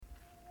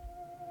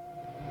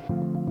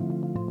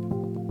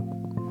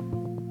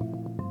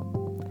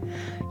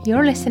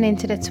You're listening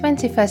to the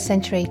 21st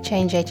Century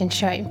Change Agent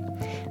Show.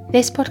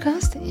 This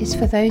podcast is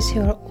for those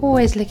who are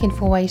always looking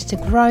for ways to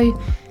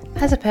grow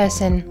as a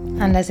person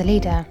and as a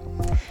leader.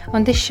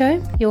 On this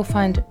show, you'll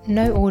find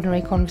no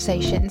ordinary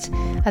conversations,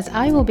 as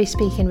I will be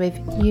speaking with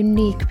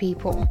unique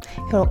people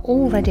who are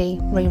already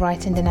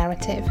rewriting the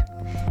narrative.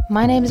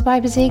 My name is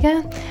Baiba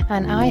Ziga,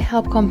 and I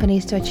help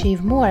companies to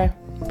achieve more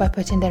by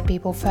putting their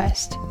people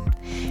first.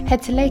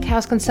 Head to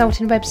Lakehouse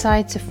Consulting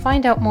website to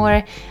find out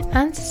more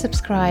and to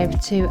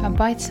subscribe to a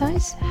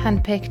bite-sized,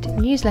 hand-picked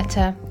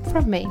newsletter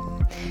from me.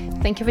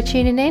 Thank you for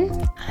tuning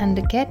in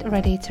and get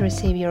ready to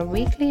receive your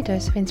weekly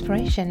dose of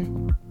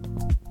inspiration.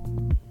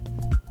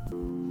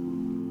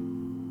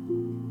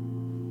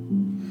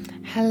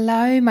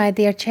 Hello, my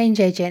dear change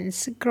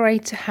agents.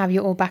 Great to have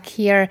you all back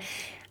here.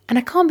 And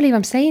I can't believe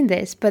I'm saying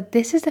this, but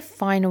this is the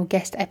final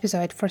guest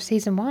episode for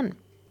season 1.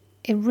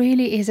 It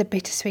really is a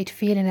bittersweet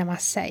feeling, I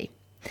must say.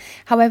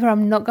 However,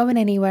 I'm not going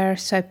anywhere,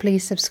 so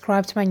please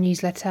subscribe to my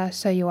newsletter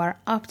so you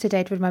are up to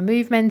date with my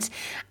movements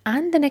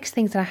and the next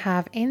things that I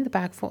have in the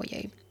bag for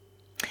you.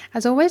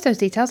 As always, those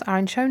details are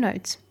in show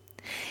notes.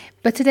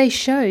 But today's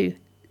show,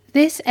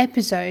 this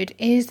episode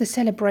is the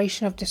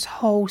celebration of this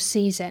whole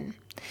season.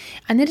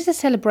 And it is a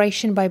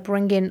celebration by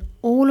bringing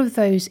all of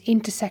those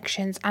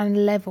intersections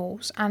and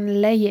levels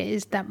and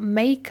layers that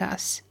make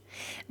us,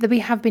 that we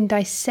have been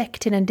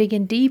dissecting and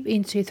digging deep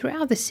into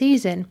throughout the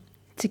season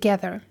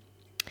together.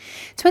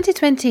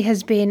 2020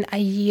 has been a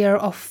year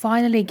of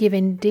finally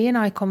giving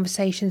D&I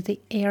conversations the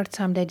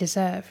airtime they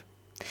deserve.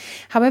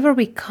 However,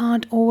 we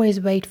can't always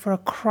wait for a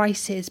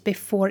crisis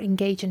before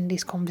engaging in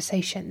these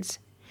conversations.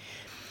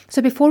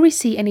 So before we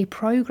see any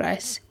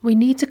progress, we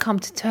need to come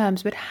to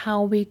terms with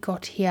how we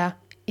got here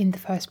in the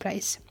first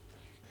place.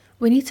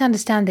 We need to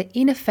understand the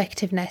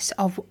ineffectiveness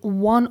of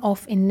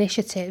one-off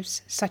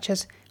initiatives such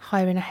as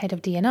hiring a head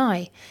of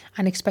D&I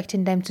and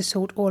expecting them to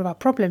sort all of our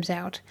problems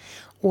out,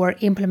 or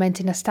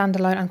implementing a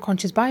standalone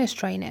unconscious bias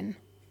training.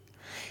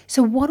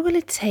 So what will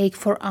it take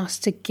for us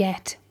to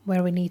get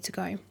where we need to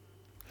go?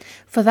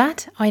 For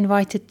that, I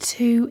invited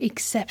 2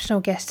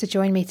 exceptional guests to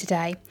join me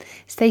today,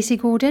 Stacey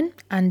Goode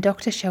and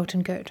Dr.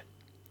 Shelton Goode.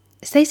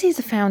 Stacey is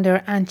the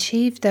founder and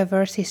chief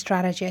diversity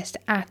strategist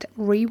at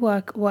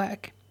Rework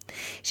Work.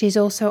 She is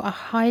also a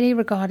highly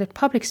regarded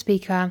public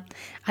speaker,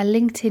 a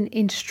LinkedIn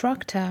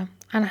instructor,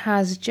 and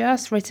has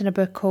just written a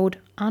book called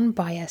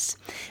Unbiased,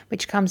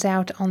 which comes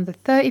out on the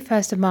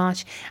 31st of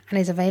March and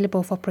is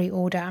available for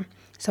pre-order.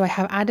 So I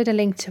have added a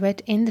link to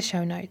it in the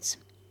show notes.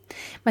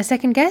 My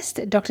second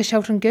guest, Dr.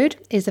 Shelton Goode,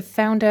 is the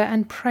founder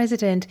and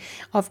president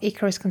of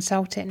Icarus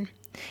Consulting.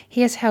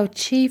 He has held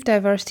chief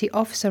diversity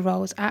officer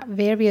roles at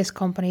various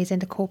companies in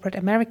the corporate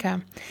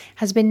America,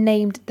 has been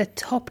named the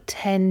top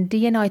 10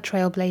 D&I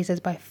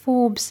trailblazers by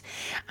Forbes,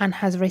 and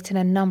has written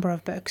a number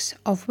of books,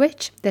 of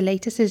which the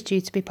latest is due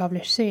to be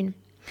published soon.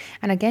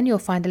 And again, you'll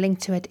find a link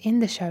to it in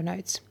the show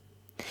notes.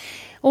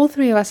 All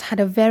 3 of us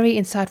had a very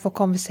insightful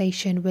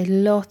conversation with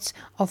lots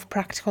of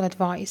practical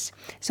advice.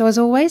 So as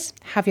always,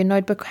 have your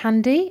notebook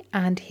handy,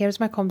 and here's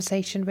my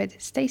conversation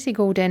with Stacey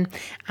Goode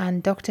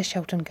and Dr.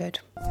 Shelton Goode.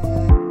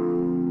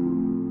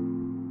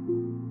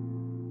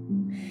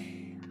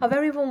 A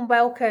very warm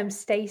welcome,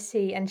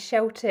 Stacey and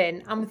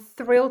Shelton. I'm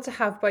thrilled to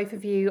have both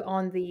of you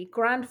on the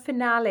grand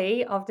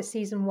finale of the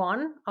season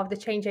 1 of the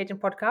Change Agent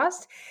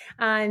podcast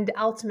and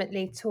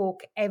ultimately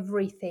talk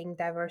everything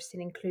diversity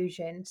and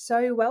inclusion.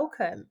 So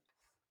welcome.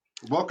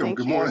 Welcome. Thank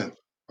Good you. morning,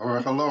 or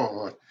hello,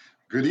 or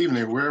good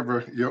evening,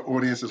 wherever your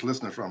audience is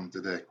listening from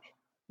today.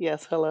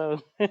 Yes, hello.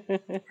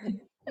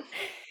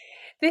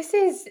 This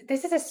is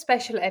a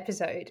special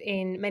episode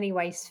in many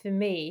ways for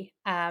me,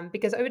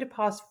 because over the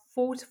past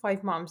 4 to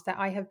 5 months that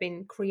I have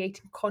been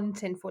creating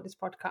content for this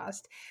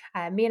podcast,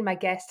 me and my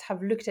guests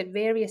have looked at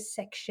various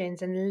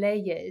sections and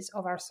layers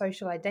of our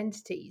social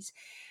identities.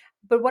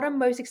 But what I'm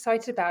most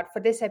excited about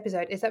for this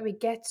episode is that we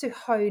get to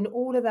hone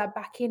all of that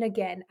back in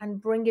again and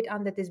bring it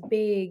under this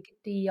big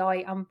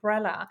DEI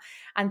umbrella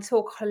and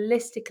talk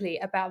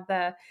holistically about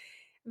the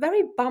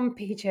very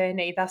bumpy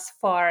journey thus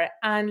far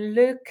and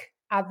look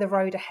at the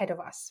road ahead of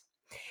us.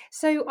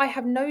 So I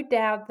have no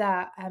doubt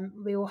that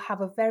we will have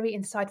a very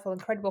insightful,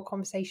 incredible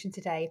conversation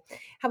today.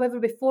 However,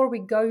 before we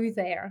go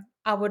there,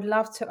 I would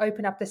love to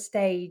open up the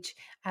stage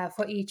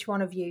for each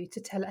one of you to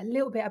tell a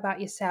little bit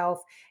about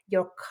yourself,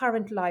 your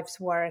current life's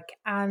work,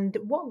 and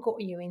what got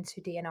you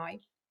into D&I.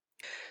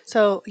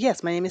 So,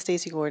 yes, my name is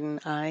Stacey Goode.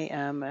 I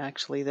am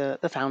actually the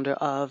founder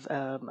of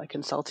a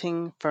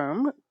consulting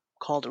firm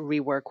called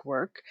Rework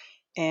Work.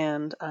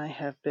 And I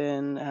have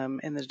been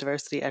in the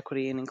diversity,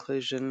 equity, and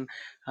inclusion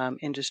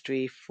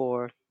industry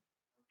for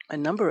a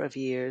number of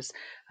years,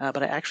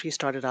 but I actually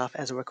started off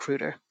as a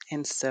recruiter.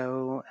 And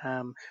so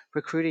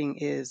recruiting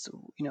is,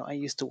 I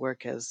used to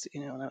work as,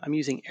 I'm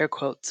using air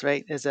quotes,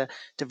 right, as a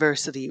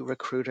diversity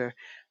recruiter.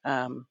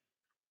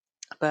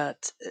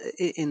 But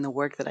in the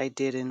work that I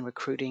did in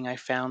recruiting, I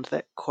found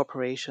that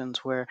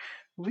corporations were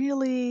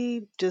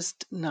really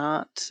just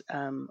not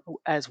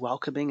as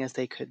welcoming as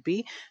they could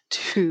be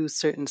to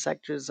certain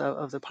sectors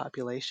of the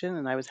population,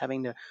 and I was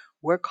having to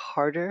work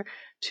harder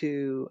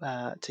to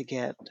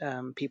get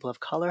people of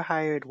color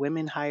hired,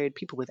 women hired,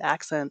 people with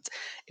accents.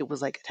 It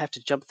was like I'd have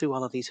to jump through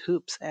all of these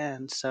hoops,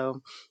 and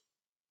so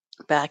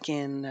back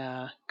in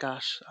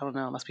gosh, I don't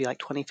know, it must be like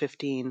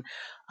 2015,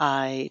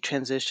 I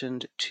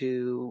transitioned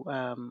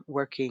to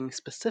working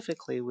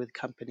specifically with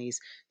companies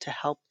to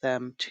help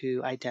them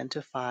to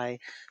identify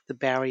the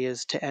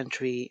barriers to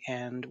entry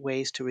and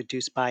ways to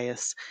reduce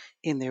bias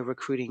in their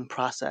recruiting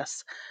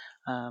process.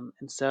 And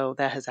so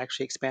that has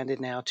actually expanded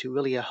now to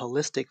really a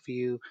holistic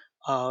view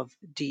of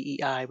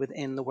DEI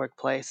within the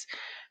workplace.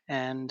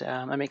 And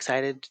I'm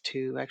excited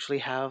to actually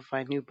have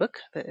my new book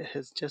that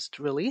has just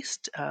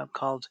released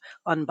called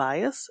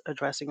Unbiased,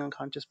 Addressing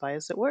Unconscious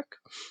Bias at Work.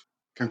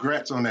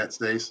 Congrats on that,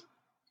 Stace.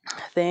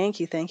 Thank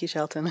you,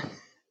 Shelton.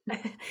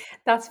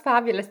 That's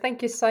fabulous.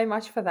 Thank you so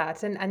much for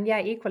that. And yeah,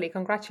 equally,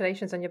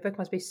 congratulations on your book.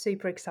 Must be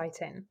super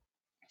exciting.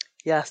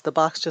 Yes, the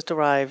box just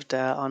arrived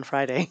on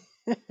Friday,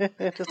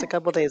 just a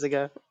couple days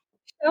ago.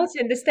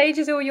 Shelton, the stage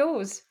is all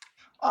yours.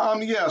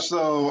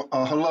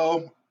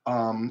 Hello,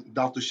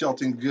 Dr.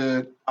 Shelton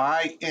Goode.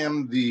 I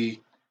am the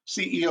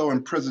CEO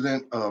and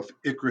president of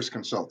Icarus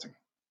Consulting.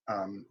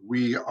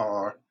 We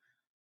are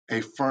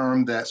a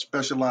firm that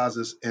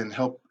specializes in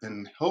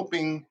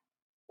helping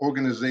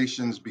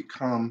organizations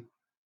become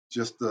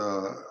just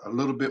a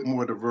little bit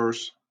more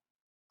diverse,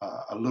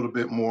 a little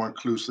bit more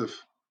inclusive,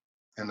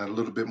 and a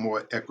little bit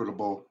more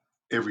equitable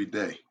every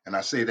day. And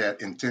I say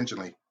that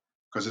intentionally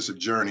because it's a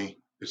journey.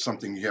 It's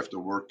something you have to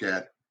work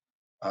at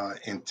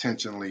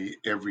intentionally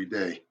every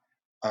day.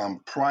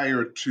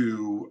 Prior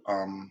to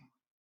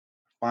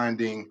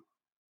finding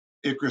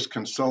Icarus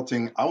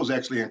Consulting, I was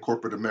actually in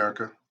corporate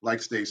America,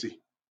 like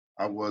Stacey.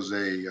 I was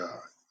a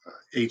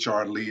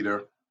HR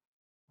leader,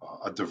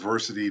 a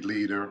diversity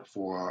leader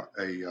for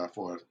a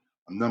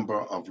number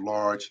of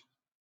large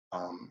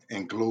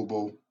and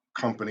global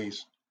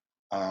companies.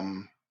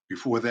 Um,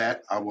 Before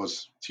that, I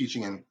was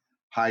teaching in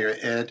higher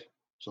ed,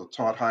 so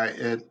taught higher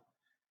ed.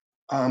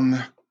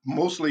 Um,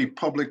 Mostly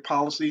public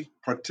policy,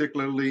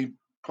 particularly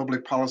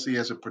public policy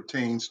as it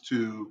pertains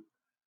to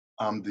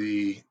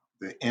the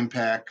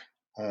impact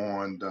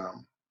on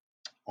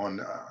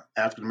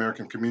African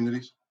American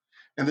communities.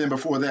 And then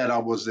before that, I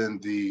was in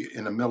the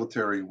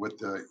military with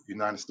the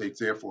United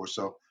States Air Force.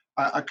 So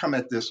I come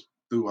at this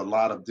through a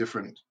lot of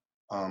different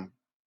um,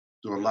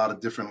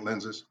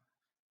 lenses,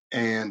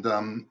 and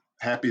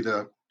happy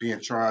to be in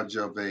charge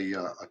of a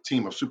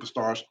team of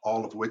superstars,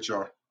 all of which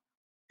are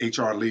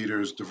HR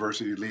leaders,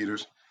 diversity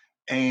leaders,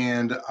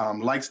 and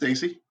like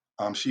Stacey,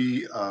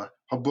 she her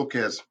book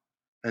has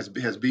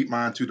beat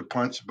mine to the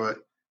punch. But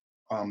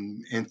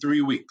in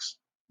 3 weeks,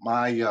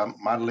 my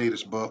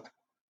latest book,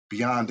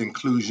 Beyond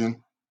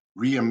Inclusion: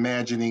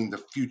 Reimagining the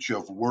Future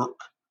of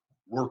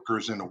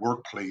Workers in the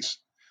Workplace,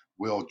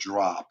 will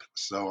drop.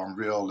 So I'm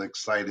real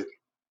excited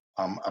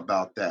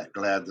about that.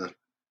 Glad to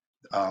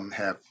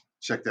have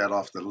checked that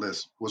off the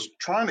list. Was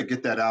trying to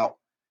get that out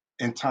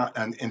in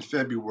time in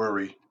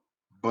February,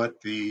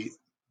 but the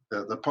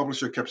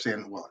publisher kept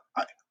saying, "Well,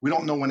 we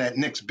don't know when that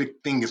next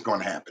big thing is going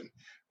to happen."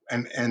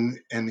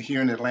 And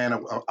here in Atlanta,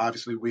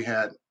 obviously, we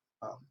had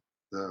um,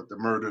 the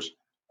murders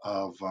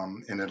of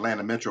in the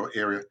Atlanta metro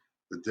area,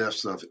 the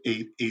deaths of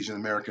 8 Asian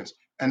Americans.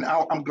 And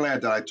I'm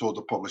glad that I told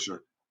the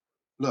publisher,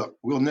 "Look,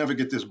 we'll never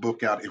get this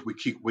book out if we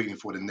keep waiting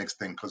for the next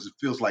thing, because it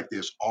feels like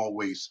there's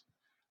always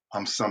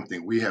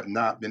something. We have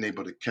not been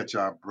able to catch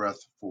our breath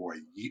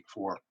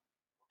for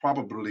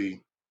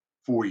probably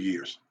 4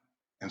 years."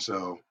 And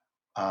so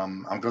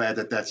I'm glad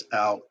that that's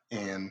out.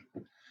 And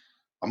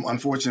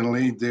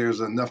unfortunately, there's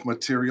enough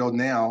material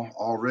now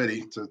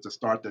already to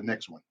start the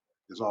next one.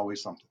 There's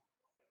always something.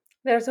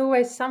 There's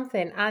always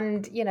something.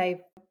 And,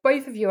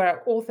 both of you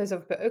are authors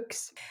of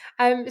books.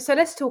 So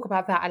let's talk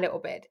about that a little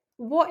bit.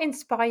 What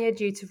inspired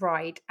you to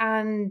write,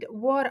 and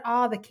what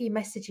are the key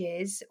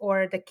messages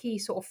or the key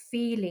sort of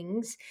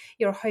feelings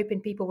you're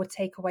hoping people would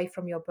take away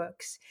from your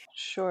books?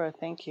 Sure,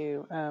 thank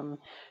you.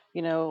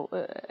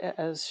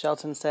 As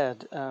Shelton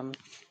said,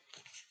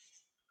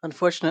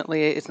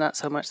 unfortunately, it's not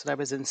so much that I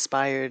was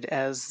inspired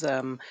as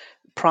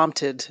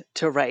prompted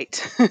to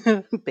write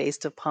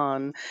based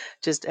upon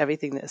just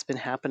everything that's been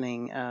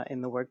happening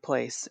in the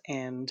workplace.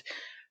 And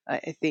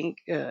I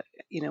think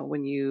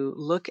when you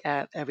look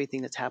at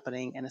everything that's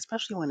happening, and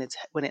especially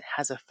when it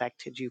has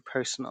affected you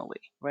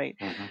personally, right?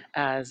 Mm-hmm.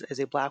 As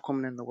a Black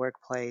woman in the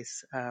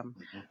workplace,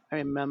 Mm-hmm. I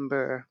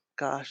remember,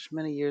 gosh,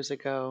 many years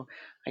ago,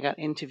 I got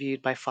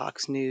interviewed by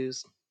Fox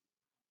News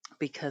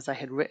because I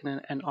had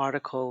written an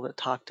article that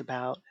talked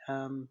about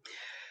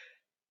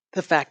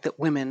the fact that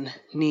women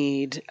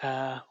need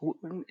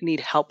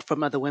help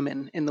from other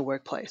women in the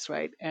workplace,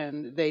 right?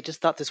 And they just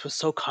thought this was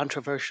so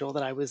controversial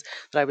that I was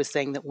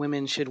saying that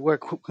women should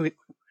work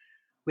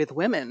with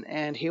women.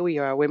 And here we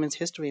are, Women's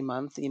History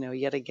Month,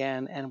 yet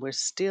again, and we're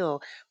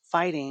still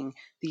fighting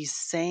these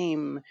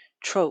same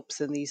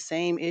tropes and these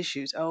same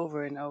issues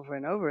over and over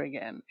and over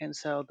again. And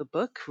so the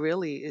book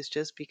really is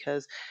just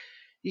because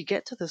you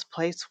get to this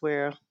place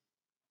where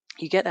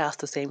you get asked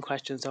the same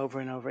questions over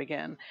and over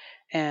again,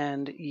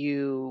 and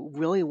you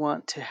really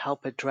want to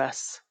help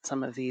address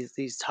some of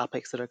these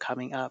topics that are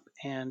coming up,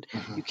 and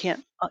Hmm. you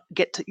can't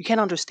you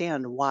can't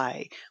understand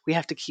why we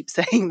have to keep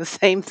saying the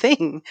same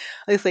thing.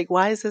 It's like,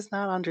 why is this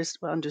not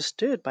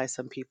understood by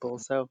some people?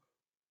 So,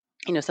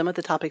 some of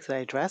the topics that I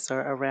address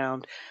are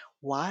around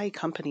why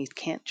companies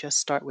can't just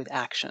start with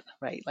action,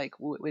 right? Like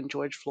when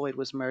George Floyd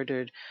was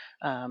murdered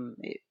um,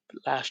 i-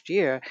 last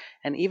year,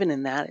 and even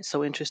in that, it's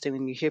so interesting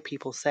when you hear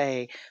people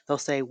say, they'll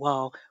say,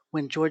 well,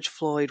 when George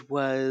Floyd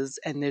was,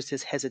 and there's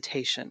this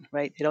hesitation,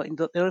 right? They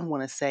don't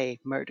want to say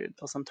murdered.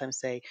 They'll sometimes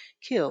say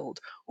killed,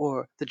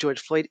 or the George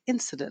Floyd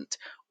incident,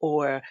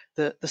 or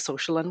the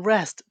social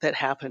unrest that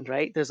happened,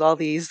 right? There's all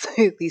these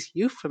these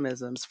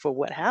euphemisms for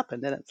what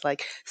happened, and it's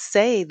like,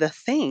 say the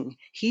thing,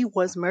 he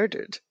was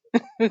murdered.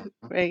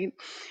 Right?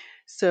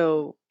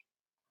 So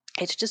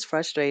it's just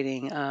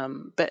frustrating.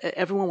 But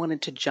everyone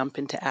wanted to jump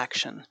into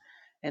action.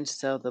 And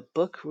so the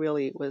book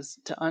really was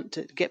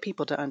to get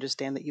people to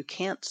understand that you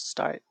can't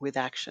start with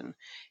action.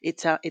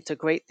 It's a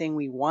great thing.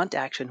 We want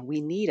action.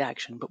 We need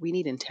action, but we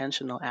need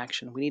intentional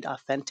action. We need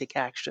authentic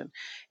action.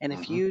 And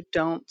if Hmm. you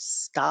don't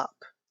stop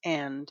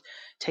and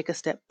take a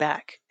step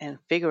back and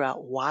figure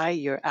out why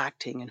you're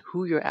acting and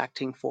who you're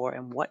acting for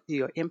and what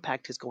your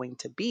impact is going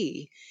to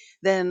be,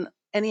 then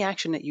any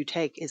action that you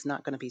take is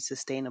not going to be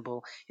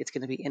sustainable. It's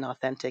going to be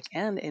inauthentic,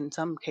 and in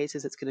some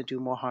cases, it's going to do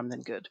more harm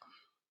than good.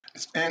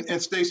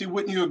 And Stacey,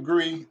 wouldn't you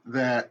agree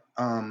that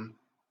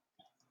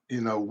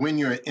when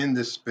you're in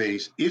this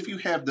space, if you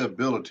have the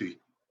ability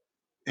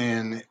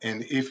and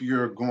if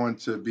you're going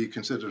to be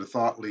considered a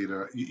thought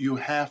leader, you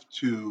have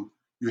to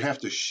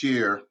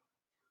share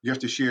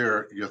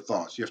your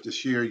thoughts, you have to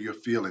share your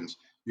feelings,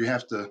 you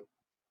have to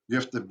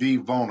be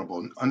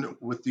vulnerable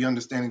with the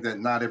understanding that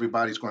not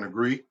everybody's going to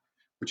agree,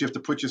 but you have to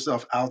put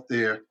yourself out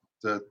there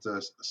to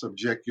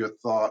subject your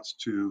thoughts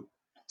to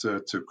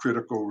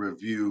critical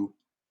review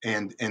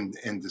and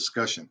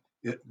discussion.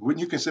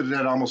 Wouldn't you consider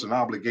that almost an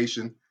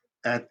obligation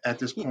at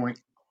this Y- point?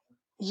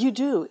 You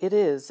do, it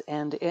is,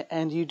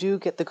 and you do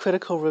get the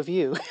critical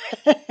review.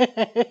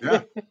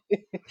 Yeah, yeah.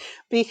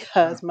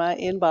 Because my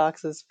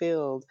inbox is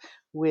filled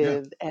Yeah.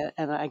 with,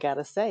 and I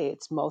gotta say,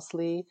 it's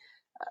mostly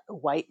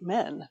white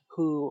men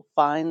who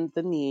find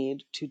the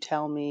need to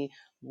tell me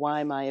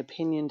why my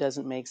opinion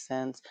doesn't make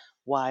sense,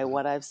 why Mhm.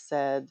 what I've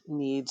said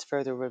needs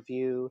further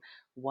review,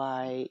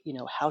 why,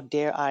 how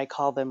dare I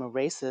call them a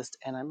racist?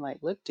 And I'm like,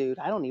 look, dude,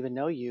 I don't even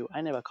know you.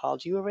 I never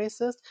called you a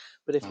racist.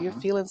 But if you're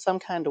Mhm. feeling some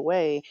kind of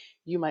way,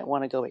 you might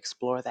want to go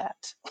explore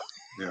that.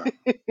 Yeah,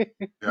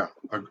 yeah,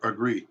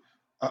 agreed.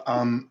 Uh,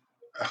 um,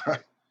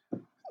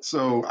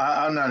 so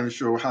I'm not even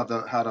sure how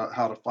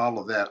to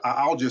follow that.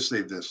 I'll just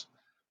say this.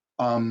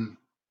 Um,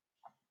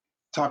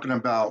 Talking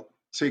about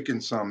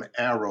taking some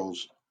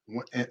arrows.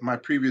 In my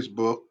previous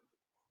book,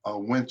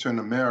 Winter in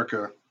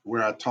America,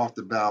 where I talked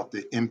about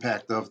the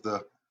impact of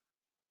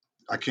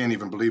I can't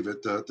even believe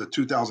it, the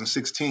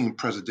 2016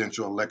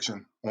 presidential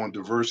election on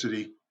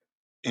diversity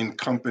in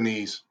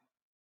companies,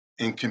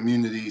 in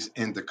communities,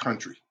 in the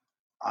country.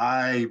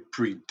 I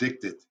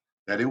predicted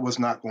that it was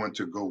not going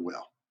to go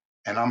well,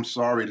 and I'm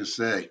sorry to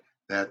say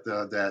that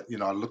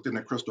I looked in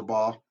the crystal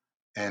ball,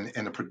 and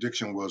the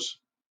prediction was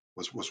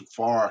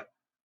far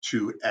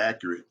too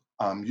accurate.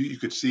 You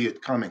could see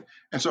it coming,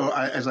 and so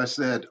as I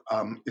said,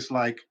 it's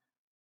like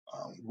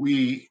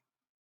we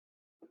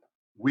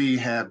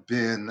have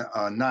been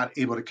not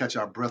able to catch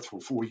our breath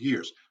for 4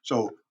 years.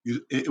 So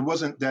it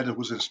wasn't that it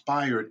was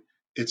inspired.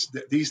 It's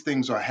that these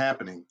things are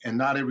happening, and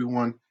not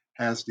everyone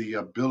has the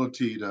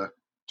ability to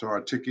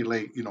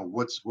articulate,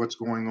 what's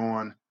going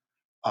on,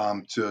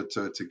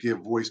 to give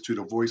voice to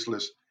the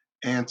voiceless,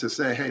 and to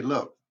say, hey,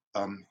 look,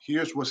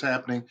 here's what's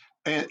happening,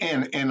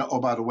 and oh,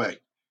 by the way,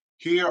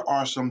 here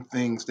are some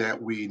things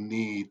that we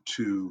need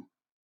to.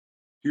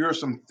 Here are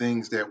some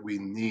things that we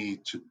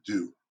need to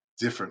do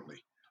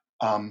differently.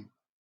 Um,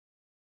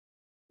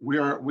 we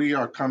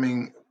are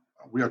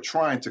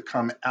trying to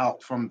come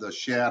out from the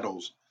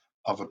shadows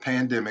of a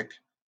pandemic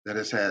that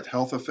has had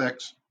health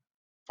effects,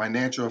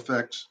 financial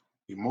effects,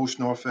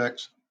 emotional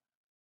effects,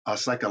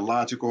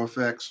 psychological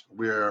effects.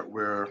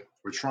 We're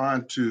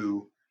trying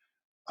to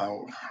uh,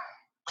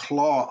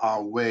 claw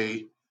our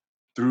way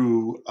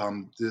through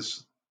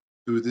this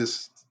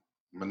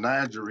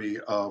menagerie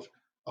of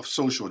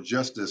social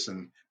justice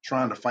and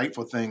trying to fight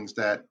for things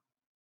that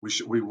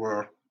we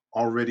were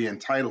already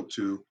entitled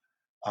to,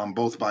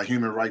 both by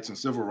human rights and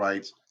civil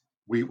rights.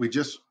 We're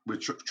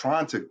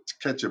trying to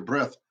catch a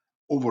breath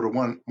over the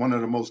one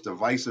of the most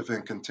divisive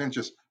and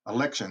contentious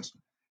elections,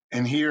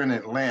 and here in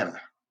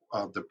Atlanta,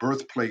 the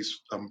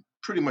birthplace,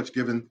 pretty much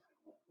given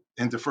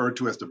and deferred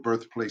to as the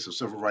birthplace of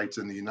civil rights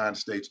in the United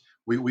States.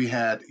 We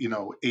had,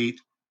 8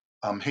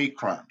 hate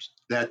crimes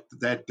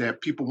that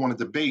people want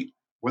to debate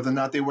whether or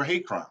not they were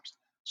hate crimes.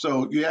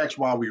 So you ask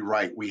why we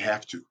write, we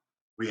have to.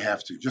 We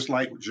have to. Just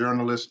like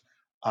journalists,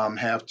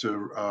 have to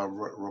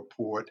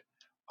report.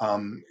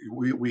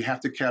 We have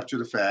to capture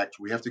the facts.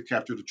 We have to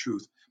capture the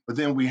truth. But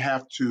then we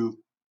have to,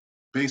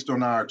 based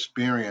on our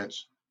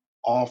experience,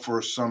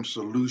 offer some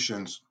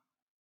solutions,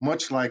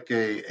 much like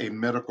a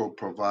medical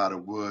provider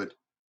would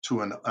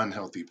to an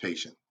unhealthy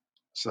patient.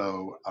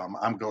 So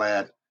I'm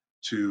glad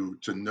to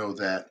know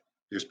that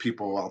there's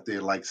people out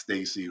there like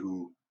Stacey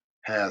who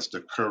has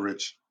the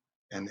courage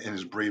and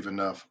is brave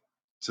enough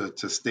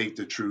to state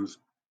the truth,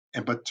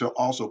 and but to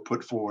also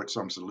put forward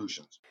some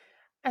solutions.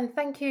 And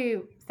thank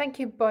you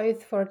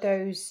both for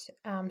those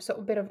sort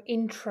of bit of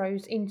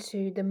intros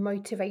into the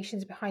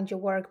motivations behind your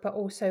work, but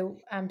also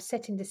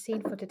setting the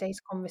scene for today's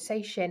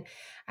conversation.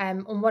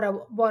 And what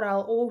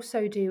I'll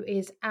also do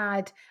is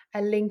add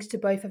a links to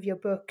both of your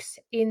books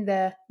in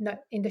the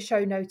in the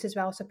show notes as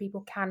well, so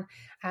people can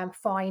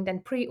find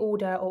and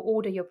pre-order or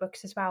order your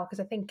books as well, because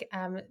I think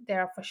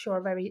there are for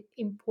sure very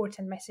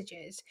important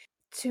messages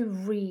to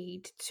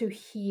read, to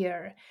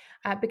hear,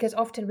 because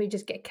often we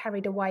just get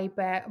carried away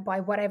by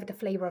whatever the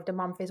flavor of the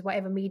month is,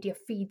 whatever media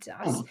feeds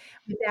us,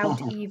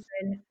 without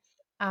even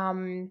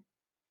um,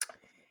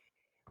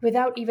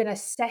 without even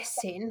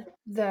assessing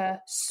the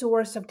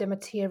source of the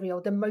material,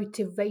 the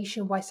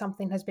motivation why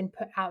something has been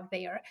put out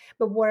there.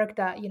 But work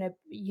that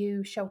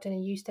you, Shelton,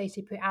 and you,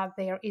 Stacey, put out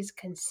there is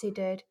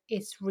considered,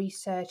 it's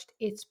researched,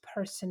 it's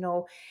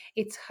personal,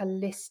 it's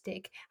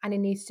holistic, and it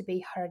needs to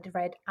be heard,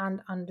 read,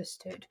 and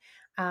understood.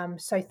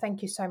 So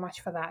thank you so much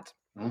for that.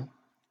 Mhm.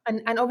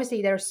 And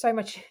obviously there's so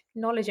much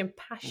knowledge and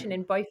passion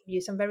in both of you,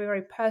 some very,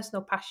 very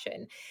personal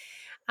passion.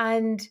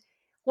 And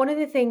one of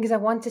the things I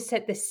want to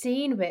set the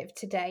scene with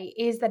today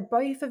is that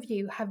both of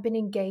you have been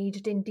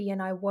engaged in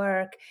D&I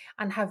work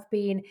and have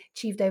been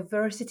chief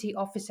diversity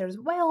officers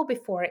well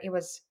before it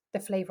was the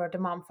flavor of the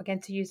month, again,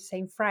 to use the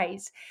same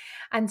phrase.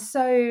 And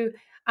so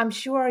I'm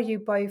sure you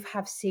both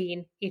have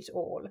seen it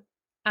all.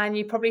 And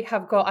you probably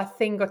have got a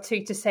thing or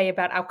two to say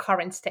about our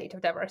current state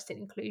of diversity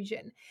and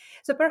inclusion.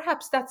 So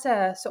perhaps that's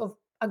a sort of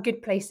a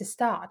good place to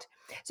start.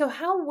 So,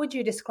 how would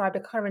you describe the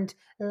current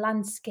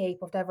landscape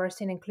of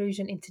diversity and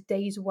inclusion in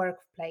today's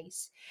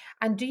workplace?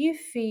 And do you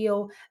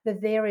feel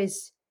that there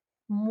is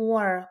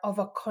more of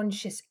a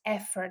conscious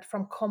effort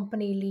from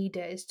company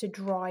leaders to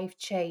drive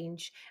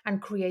change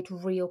and create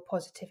real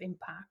positive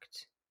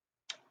impact?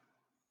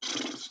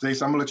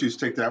 Stacey, I'm gonna let you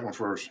take that one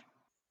first.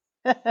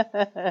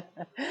 I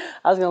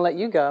was going to let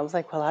you go. I was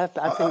like, well, I've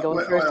been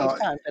going first each Well,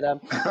 time, but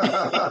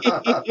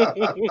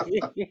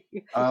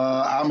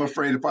I'm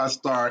afraid if I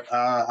start,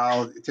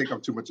 I'll take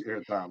up too much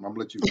airtime. I'm gonna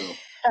let you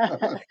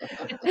go.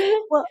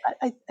 well,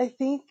 I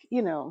think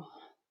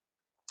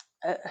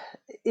uh,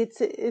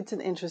 it's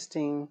an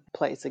interesting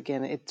place.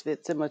 Again, it's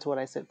similar to what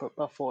I said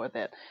before,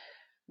 that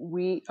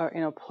we are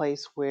in a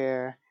place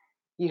where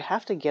you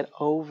have to get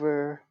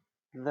over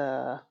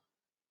the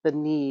the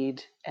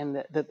need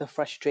and the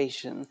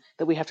frustration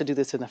that we have to do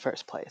this in the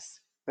first place,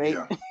 right?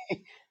 Yeah, yeah,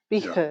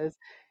 Because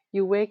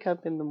you wake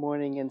up in the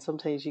morning and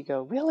sometimes you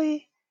go,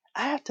 really?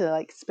 I have to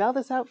like spell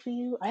this out for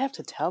you. I have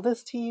to tell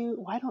this to you.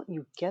 Why don't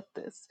you get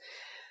this?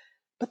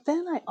 But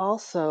then I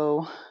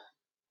also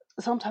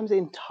sometimes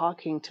in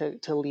talking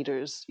to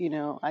leaders,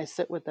 I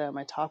sit with them,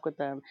 I talk with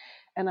them,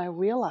 and I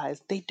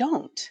realize they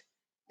don't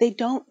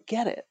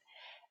get it.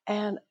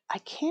 And I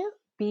can't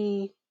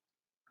be,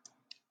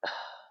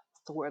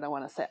 what's the word I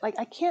want to say? Like,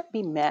 I can't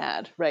be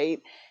mad,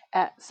 right,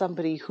 at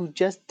somebody who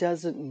just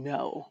doesn't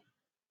know,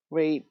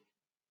 right?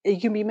 You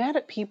can be mad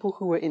at people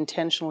who are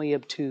intentionally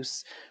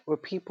obtuse, or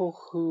people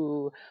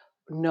who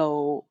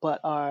know but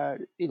are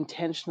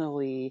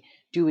intentionally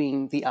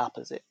doing the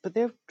opposite. But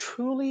there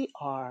truly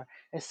are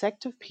a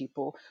sect of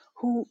people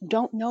who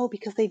don't know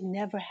because they've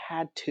never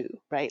had to,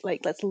 right?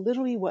 Like, that's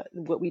literally what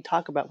we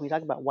talk about when we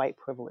talk about white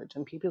privilege.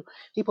 And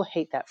people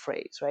hate that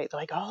phrase, right? They're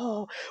like,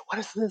 oh, what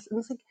is this? And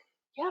it's like,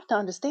 you have to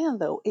understand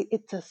though,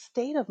 it's a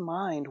state of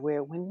mind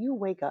where when you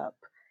wake up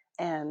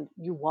and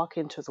you walk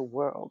into the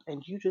world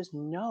and you just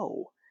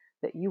know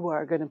that you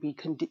are going to be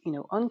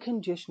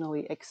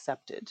unconditionally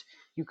accepted.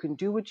 You can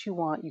do what you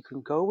want, you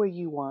can go where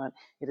you want,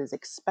 it is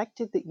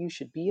expected that you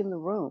should be in the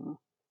room.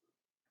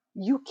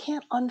 You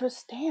can't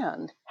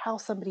understand how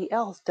somebody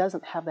else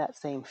doesn't have that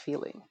same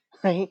feeling,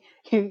 right?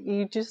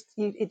 It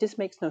just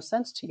makes no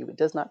sense to you. It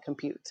does not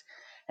compute.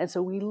 And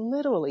so we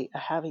literally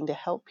are having to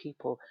help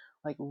people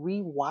like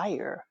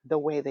rewire the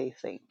way they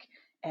think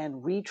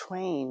and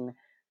retrain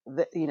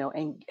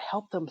and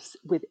help them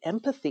with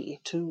empathy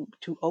to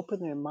open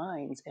their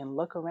minds and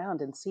look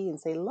around and see and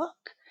say,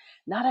 look,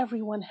 not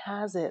everyone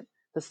has it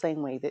the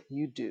same way that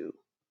you do,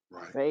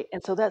 right, right?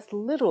 And so that's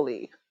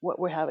literally what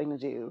we're having to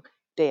do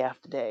day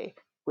after day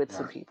with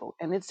some right, people,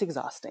 and it's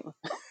exhausting.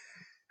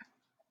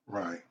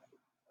 right.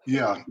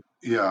 Yeah,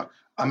 yeah.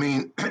 I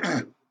mean,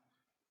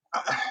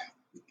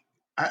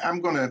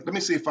 I'm gonna let me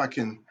see if I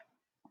can.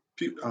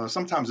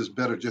 Sometimes it's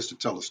better just to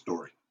tell a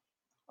story.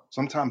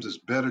 Sometimes it's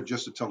better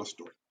just to tell a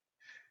story.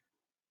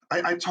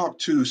 I talk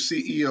to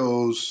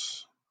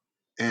CEOs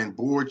and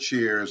board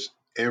chairs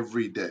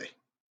every day,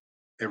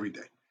 every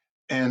day,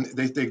 and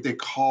they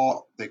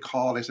call. They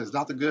says,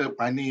 Dr. Good,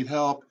 I need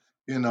help.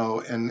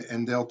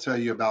 and they'll tell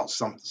you about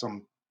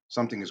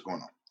something is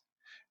going on.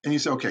 And you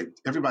say, okay,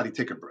 everybody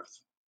take a breath.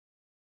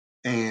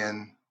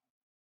 And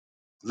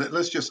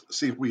let's just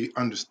see if we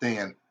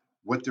understand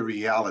what the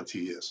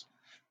reality is.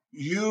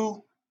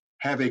 You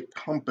have a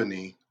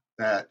company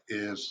that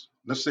is,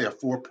 let's say, a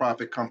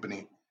for-profit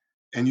company,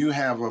 and you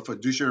have a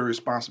fiduciary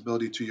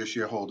responsibility to your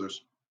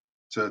shareholders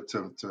to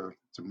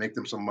make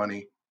them some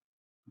money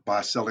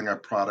by selling a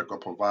product or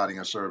providing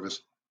a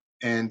service,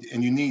 and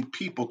you need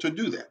people to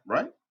do that,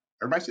 right?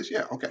 Everybody says,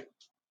 yeah, okay.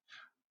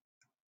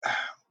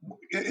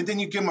 And then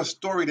you give them a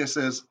story that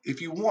says,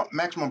 if you want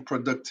maximum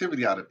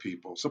productivity out of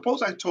people,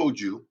 suppose I told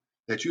you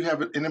that you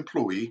have an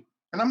employee,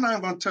 and I'm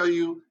not going to tell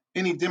you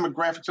any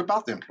demographics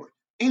about the employee,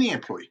 any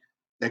employee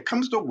that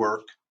comes to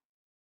work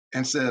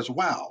and says,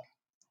 wow,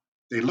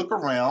 they look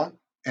around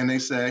and they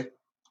say,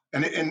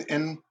 and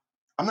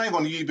I'm not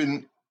going to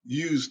even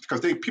use,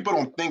 because people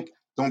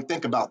don't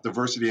think about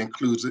diversity,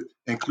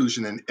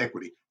 inclusion, and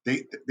equity.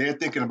 They're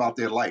thinking about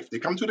their life. They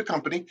come to the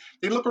company,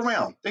 they look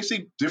around, they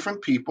see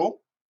different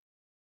people,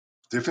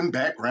 different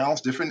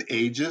backgrounds, different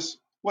ages,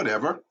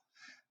 whatever,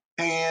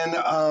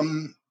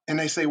 and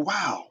they say,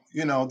 wow,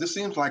 this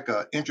seems like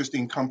an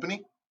interesting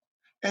company.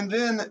 And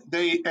then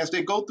as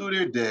they go through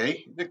their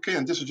day,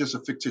 again, this is just a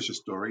fictitious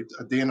story,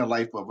 a day in the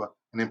life of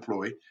an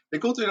employee. They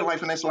go through their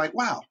life and it's like,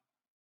 wow,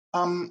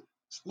 a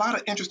lot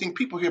of interesting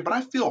people here, but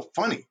I feel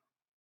funny.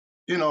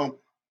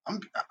 I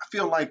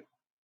feel like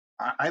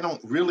I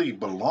don't really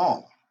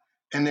belong.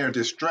 And they're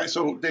distracted.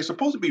 So they're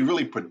supposed to be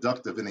really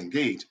productive and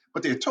engaged,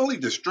 but they're totally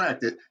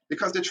distracted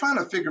because they're trying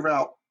to figure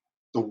out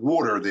the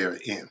water they're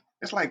in.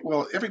 It's like,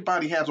 well,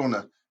 everybody has on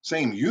the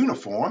same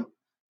uniform,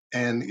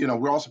 and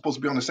we're all supposed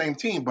to be on the same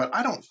team, but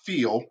I don't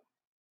feel,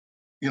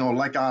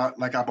 like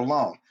I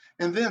belong.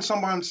 And then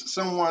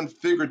someone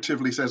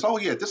figuratively says, oh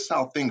yeah, this is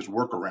how things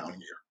work around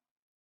here.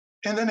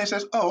 And then they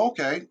says, oh,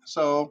 okay.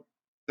 So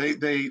they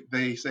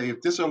say,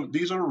 if these are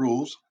the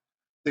rules.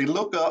 They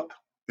look up,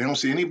 they don't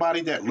see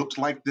anybody that looks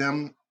like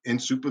them in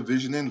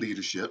supervision and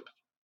leadership.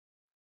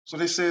 So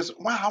they says,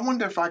 wow, I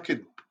wonder if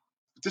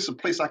this is a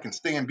place I can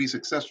stay and be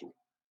successful.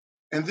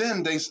 And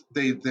then they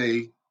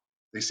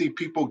see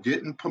people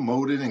getting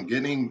promoted and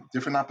getting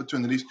different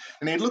opportunities.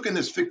 And they look in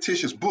this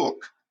fictitious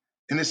book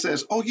and it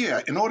says, oh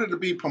yeah, in order to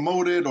be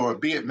promoted or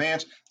be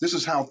advanced, this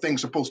is how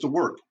things are supposed to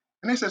work.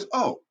 And they says,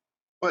 oh,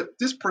 but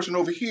this person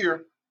over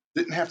here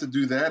didn't have to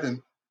do that.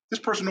 And this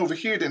person over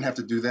here didn't have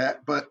to do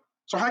that. But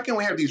so how can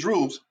we have these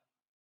rules,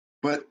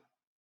 but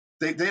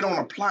they don't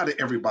apply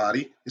to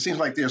everybody? It seems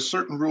like there's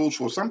certain rules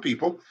for some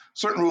people,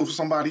 certain rules for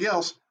somebody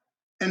else.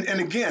 And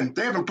again,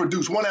 they haven't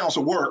produced 1 ounce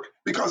of work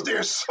because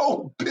they're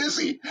so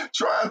busy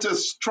trying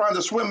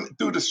to swim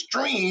through the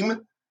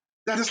stream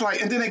that it's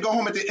like, and then they go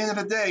home at the end of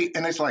the day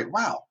and it's like,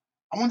 wow,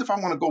 I wonder if I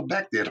want to go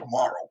back there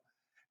tomorrow.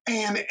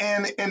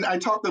 And I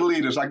talk to the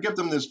leaders, I give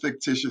them this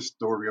fictitious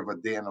story of a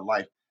day in the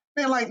life.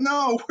 They're like,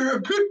 no, we're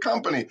a good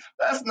company.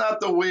 That's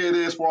not the way it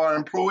is for our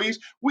employees.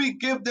 We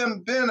give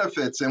them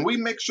benefits and we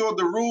make sure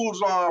the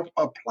rules are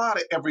applied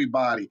to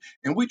everybody,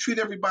 and we treat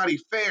everybody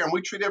fair and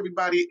we treat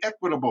everybody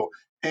equitable.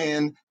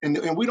 And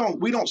we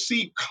don't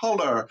see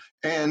color,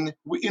 and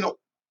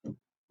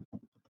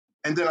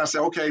and then I say,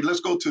 okay,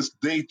 let's go to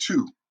day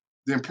 2.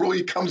 The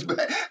employee comes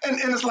back and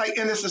it's like,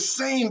 and it's the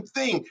same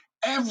thing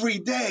every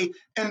day.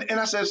 And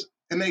I says,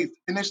 and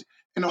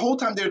the whole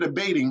time they're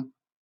debating,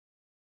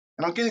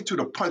 and I'm getting to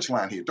the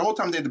punchline here. The whole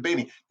time they're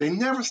debating,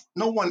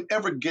 no one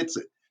ever gets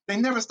it. They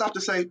never stop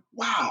to say,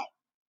 wow,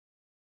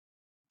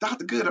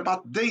 Dr. Goode,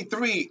 about day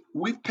 3,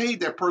 we've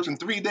paid that person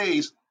 3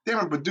 days. They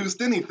haven't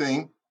produced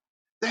anything.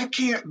 That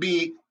can't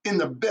be in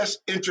the best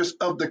interest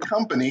of the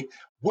company.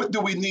 What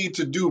do we need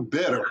to do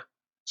better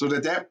so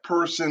that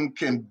person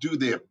can do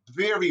their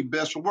very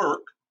best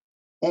work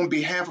on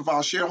behalf of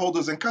our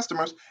shareholders and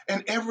customers,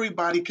 and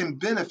everybody can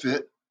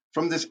benefit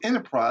from this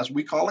enterprise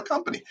we call a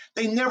company?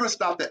 They never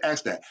stop to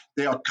ask that.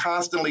 They are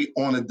constantly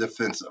on the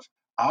defensive.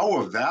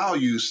 Our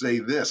values say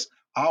this.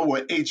 Our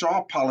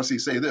HR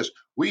policies say this.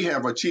 We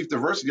have a chief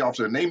diversity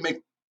officer, and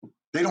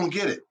they don't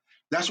get it.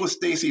 That's what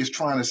Stacey is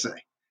trying to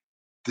say.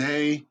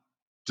 They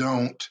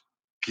don't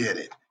get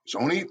it. It's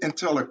only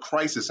until a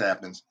crisis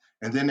happens,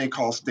 and then they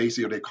call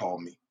Stacey or they call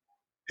me.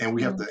 And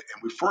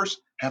we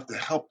first have to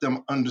help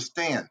them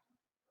understand.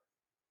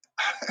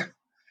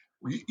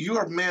 You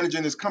are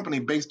managing this company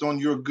based on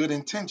your good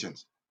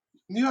intentions.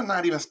 You're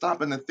not even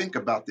stopping to think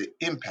about the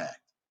impact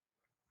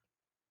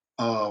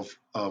of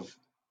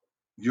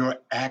your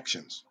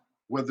actions,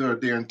 whether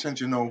they're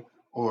intentional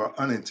or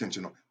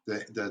unintentional.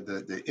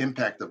 The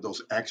impact of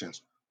those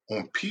actions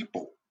on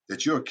people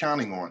that you're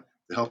counting on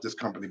to help this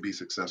company be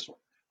successful.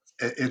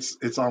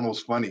 It's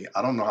almost funny.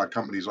 I don't know how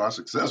companies are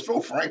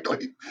successful,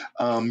 frankly,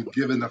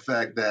 given the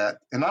fact that,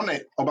 and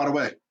oh, by the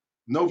way,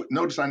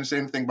 notice I didn't say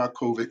anything about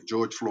COVID,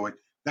 George Floyd.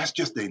 That's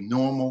just a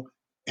normal,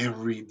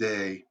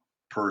 everyday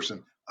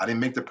person. I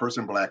didn't make the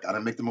person black. I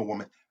didn't make them a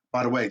woman.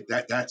 By the way,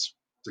 that's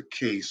the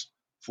case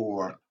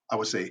for, I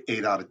would say,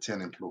 8 out of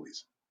 10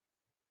 employees.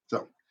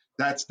 So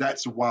that's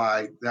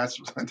why that's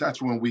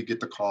when we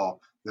get the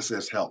call that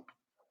says help.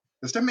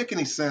 Does that make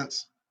any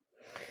sense?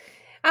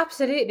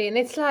 Absolutely, and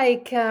it's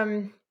like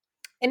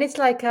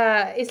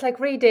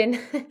reading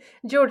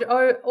George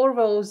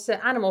Orwell's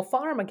Animal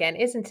Farm again,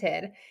 isn't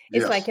it?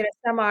 It's like, Yes.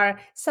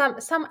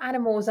 some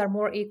animals are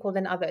more equal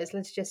than others.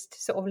 Let's just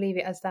sort of leave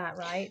it as that,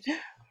 right?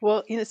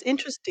 Well, it's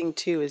interesting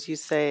too, as you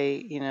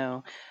say,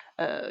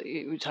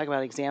 we talk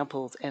about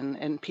examples,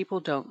 and people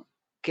don't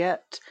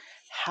get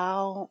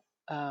how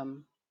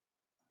um,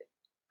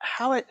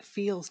 how it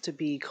feels to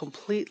be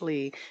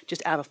completely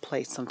just out of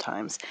place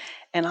sometimes.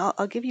 And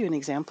I'll give you an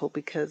example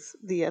because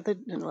I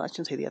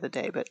shouldn't say the other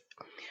day, but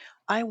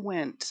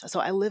so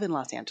I live in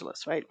Los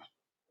Angeles, right?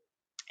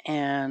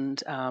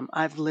 And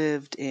I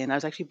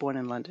was actually born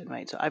in London,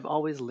 right? So I've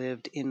always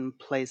lived in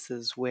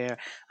places where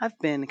I've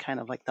been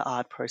kind of like the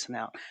odd person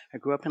out. I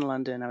grew up in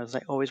London. I was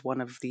like always one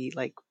of the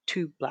like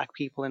two black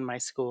people in my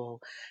school.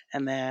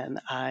 And then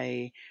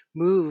I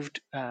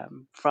moved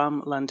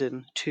from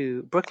London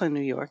to Brooklyn,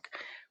 New York,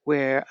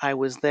 where I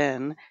was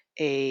then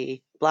a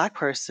black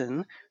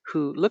person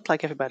who looked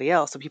like everybody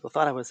else. So people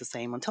thought I was the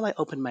same until I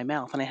opened my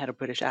mouth and I had a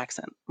British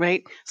accent,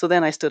 right? So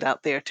then I stood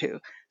out there too.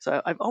 So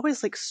I've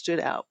always like stood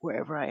out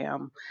wherever I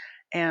am.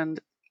 And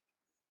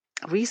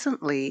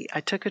recently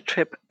I took a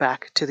trip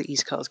back to the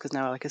East Coast because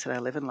now, like I said, I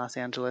live in Los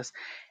Angeles,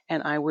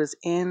 and I was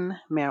in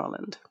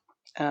Maryland,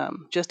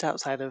 just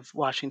outside of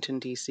Washington,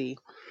 D.C.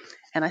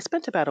 And I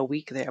spent about a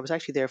week there. I was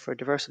actually there for a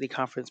diversity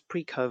conference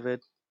pre-COVID.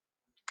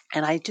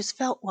 And I just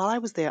felt, while I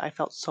was there, I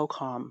felt so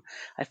calm.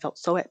 I felt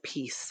so at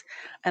peace.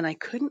 And I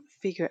couldn't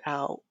figure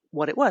out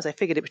what it was. I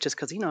figured it was just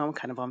because, I'm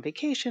kind of on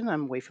vacation.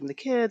 I'm away from the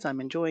kids.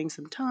 I'm enjoying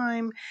some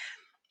time.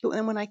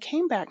 And when I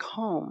came back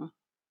home,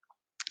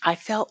 I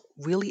felt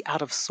really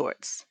out of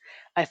sorts.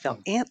 I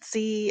felt Mm.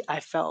 antsy. I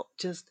felt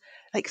just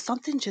like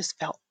something just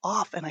felt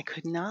off, and I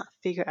could not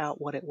figure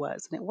out what it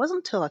was. And it wasn't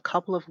until a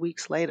couple of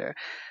weeks later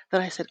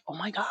that I said, "Oh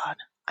my God,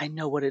 I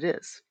know what it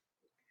is."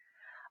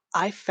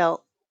 I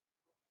felt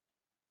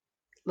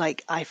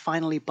like I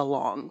finally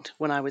belonged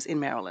when I was in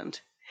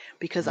Maryland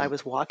because I Mm.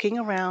 was walking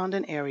around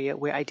an area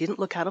where I didn't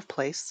look out of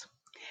place.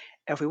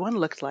 Everyone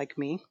looked like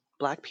me,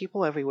 black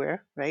people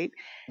everywhere, right?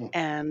 Mm.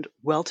 And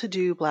well to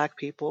do black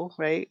people,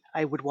 right?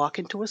 I would walk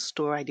into a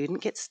store, I didn't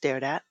get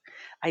stared at.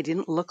 I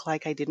didn't look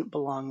like I didn't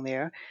belong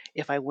there.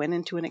 If I went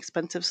into an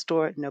expensive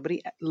store,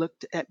 nobody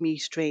looked at me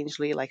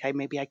strangely, like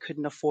maybe I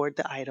couldn't afford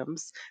the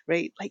items,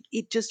 right?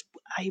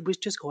 I was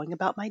just going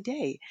about my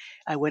day.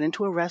 I went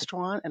into a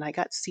restaurant and I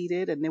got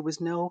seated, and there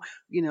was no,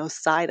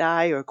 side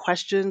eye or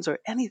questions or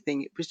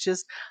anything. It was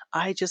just,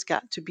 I just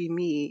got to be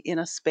me in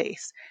a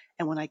space.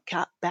 And when I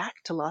got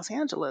back to Los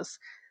Angeles,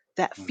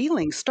 that Mm.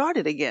 feeling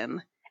started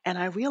again. And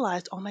I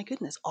realized, oh my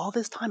goodness, all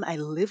this time I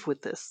live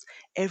with this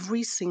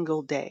every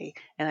single day.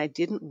 And I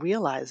didn't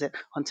realize it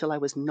until I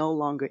was no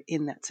longer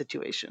in that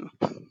situation.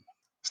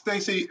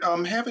 Stacey,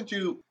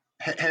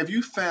 have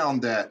you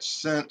found that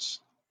since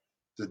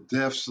the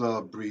deaths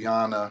of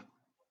Breonna,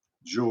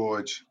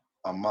 George,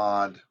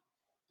 Ahmaud,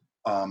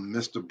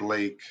 Mr.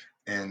 Blake,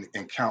 and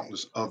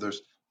countless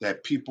others,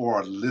 that people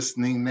are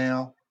listening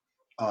now?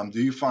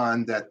 Do you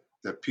find that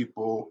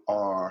people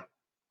are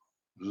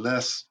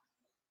less,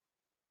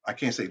 I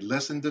can't say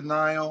less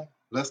denial,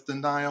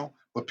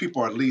 but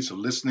people are at least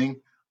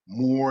listening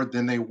more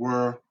than they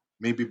were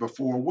maybe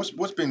before?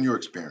 What's been your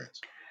experience?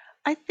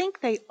 I think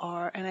they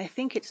are, and I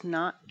think it's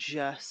not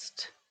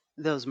just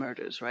those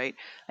murders, right?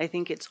 I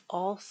think it's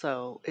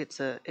also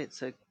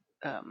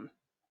um,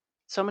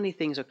 so many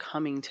things are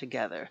coming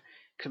together,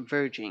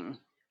 converging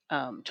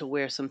to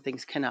where some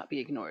things cannot be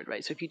ignored,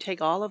 right? So if you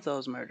take all of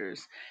those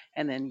murders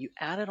and then you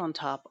add it on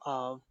top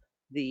of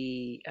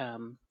the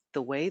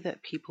way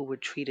that people were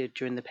treated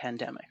during the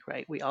pandemic,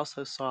 right? We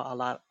also saw a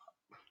lot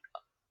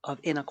of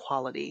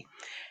inequality.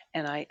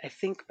 And I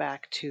think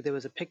back to, there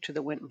was a picture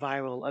that went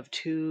viral of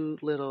two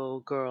little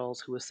girls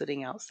who were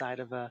sitting outside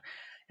of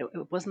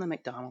it wasn't a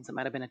McDonald's, it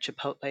might have been a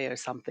Chipotle or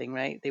something,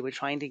 right? They were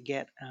trying to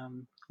get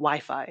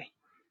Wi-Fi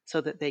so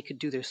that they could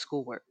do their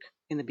schoolwork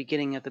in the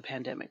beginning of the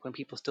pandemic when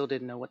people still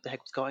didn't know what the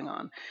heck was going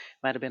on. It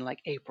might have been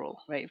like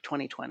April, right, of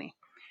 2020.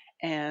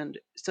 And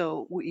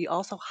so we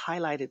also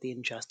highlighted the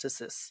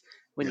injustices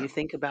when Yeah. you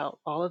think about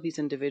all of these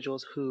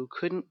individuals who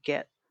couldn't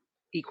get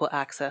equal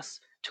access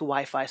to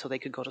Wi-Fi so they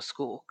could go to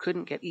school,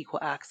 couldn't get equal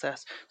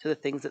access to the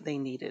things that they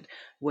needed.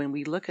 When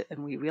we look at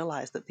and we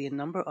realize that the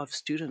number of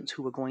students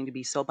who were going to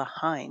be so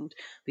behind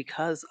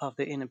because of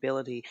their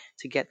inability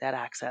to get that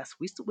access,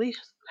 we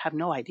have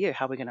no idea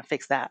how we're going to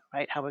fix that,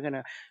 right? How we're going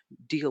to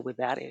deal with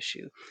that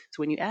issue.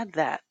 So when you add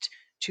that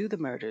to the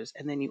murders,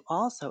 and then you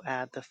also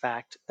add the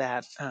fact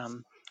that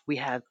we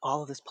had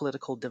all of this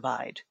political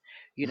divide,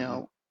 you Hmm.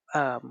 know,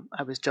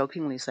 I was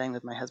jokingly saying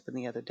with my husband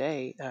the other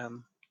day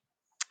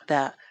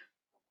that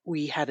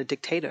we had a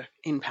dictator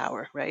in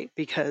power, right?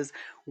 Because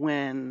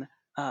when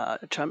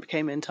Trump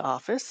came into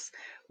office,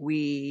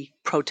 we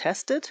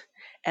protested,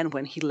 and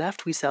when he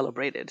left, we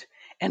celebrated.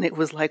 And it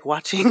was like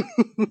watching,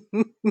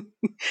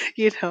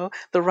 the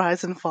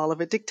rise and fall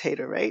of a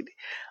dictator, right?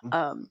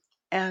 Um,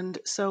 And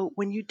so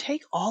when you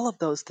take all of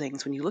those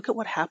things, when you look at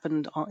what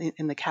happened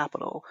in the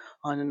Capitol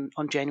on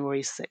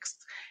January 6th,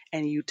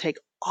 and you take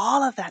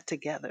all of that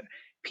together,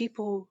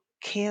 people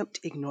can't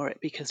ignore it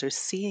because they're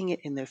seeing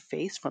it in their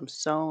face from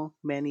so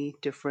many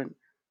different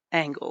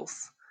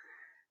angles.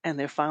 And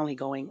they're finally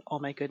going, oh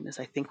my goodness,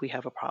 I think we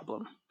have a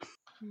problem.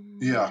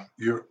 Yeah,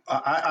 Mm.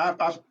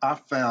 I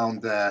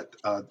found that,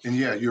 and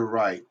yeah, you're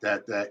right,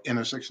 that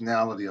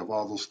intersectionality of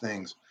all those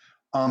things.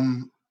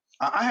 Um,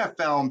 I have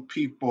found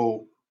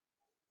people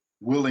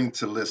willing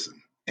to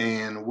listen,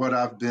 and what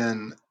I've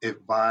been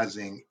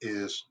advising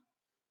is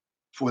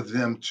for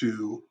them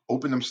to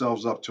open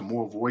themselves up to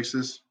more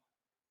voices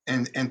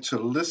and to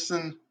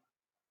listen,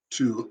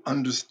 to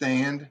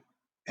understand,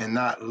 and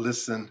not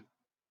listen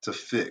to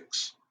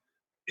fix.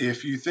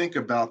 If you think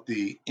about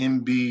the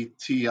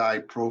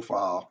MBTI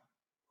profile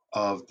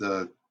of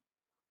the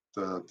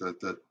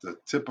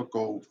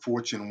typical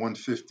Fortune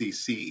 150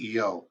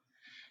 CEO,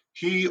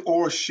 he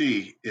or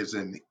she is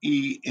an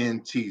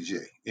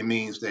ENTJ. It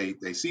means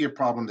they see a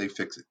problem, they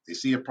fix it. They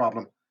see a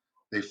problem,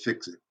 they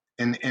fix it.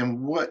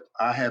 And what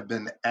I have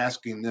been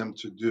asking them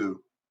to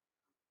do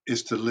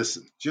is to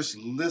listen. Just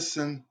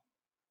listen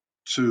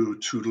to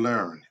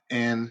learn.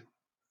 And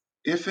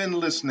if in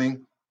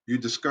listening you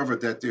discover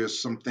that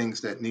there's some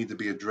things that need to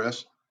be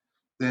addressed,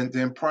 then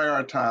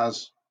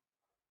prioritize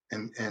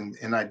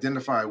and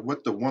identify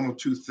what the one or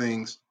two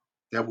things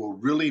that will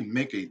really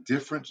make a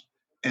difference,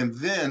 and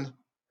then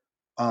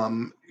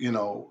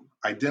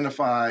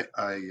identify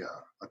a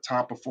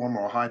top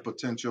performer or high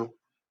potential,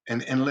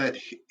 and let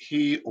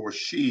he or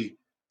she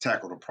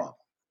tackle the problem.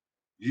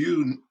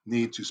 You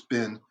need to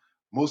spend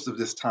most of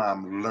this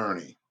time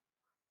learning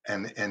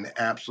and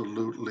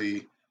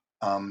absolutely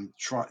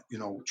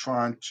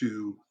trying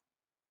to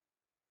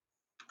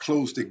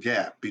close the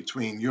gap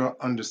between your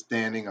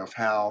understanding of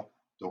how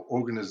the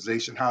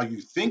organization, how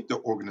you think the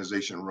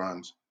organization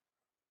runs,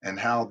 and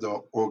how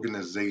the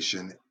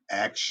organization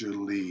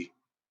actually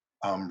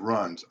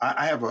runs.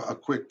 I have a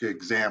quick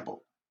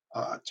example.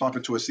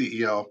 Talking to a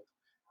CEO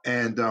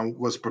and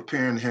was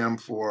preparing him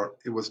for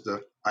it was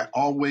the I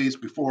always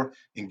before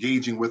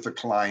engaging with a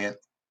client,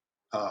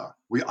 I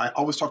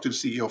always talk to the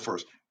CEO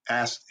first.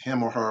 Ask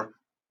him or her,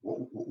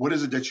 what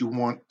is it that you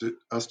want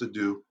us to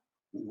do?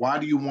 Why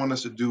do you want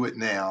us to do it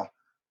now?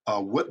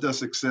 What does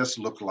success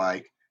look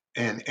like?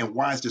 And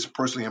why is this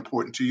personally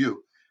important to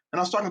you? And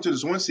I was talking to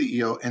this one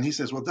CEO, and he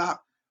says, "Well,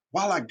 Doc,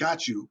 while I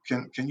got you,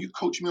 can you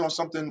coach me on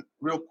something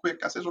real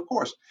quick?" I says, "Of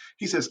course."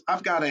 He says,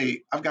 "I've got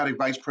a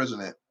vice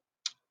president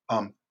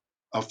um,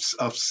 of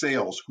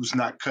sales who's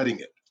not cutting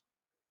it."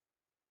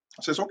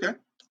 I says, "Okay."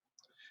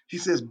 He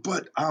says,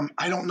 "But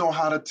I don't know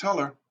how to tell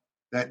her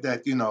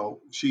that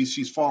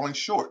she's falling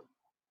short."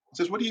 I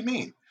says, "What do you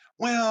mean?"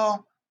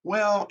 Well,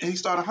 and he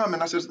started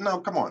humming. I says, "No,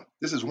 come on.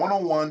 This is one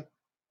on one.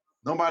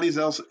 Nobody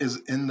else is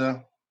in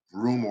the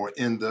room or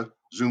in the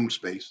Zoom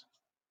space."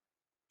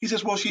 He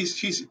says, "Well,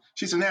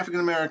 she's an African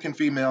American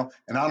female,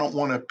 and I don't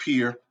want to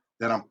appear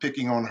that I'm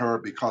picking on her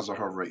because of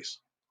her race."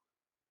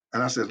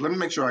 And I said, "Let me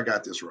make sure I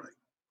got this right.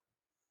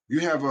 You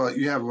have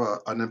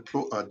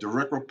a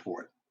direct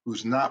report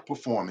who's not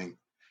performing,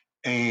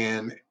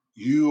 and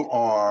you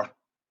are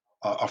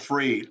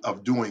afraid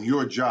of doing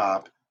your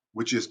job,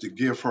 which is to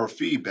give her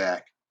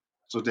feedback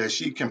so that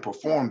she can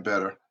perform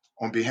better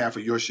on behalf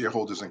of your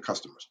shareholders and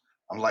customers."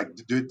 I'm like,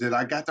 did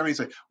I got that right? He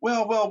said,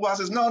 well. I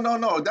says,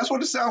 no. That's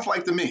what it sounds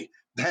like to me.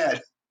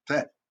 That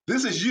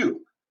this is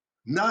you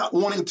not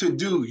wanting to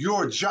do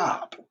your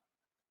job.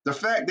 The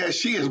fact that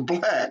she is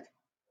black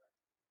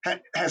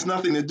has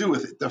nothing to do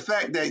with it. The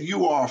fact that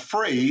you are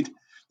afraid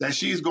that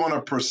she's going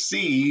to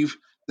perceive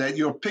that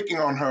you're picking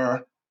on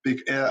her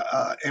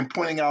and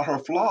pointing out her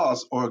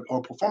flaws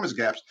or performance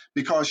gaps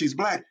because she's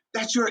black,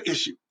 that's your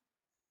issue.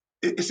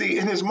 See,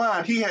 in his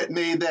mind, he had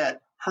made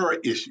that her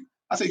issue.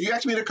 I said, "You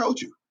asked me to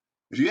coach you.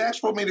 If you asked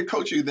for me to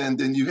coach you,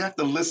 then you have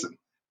to listen.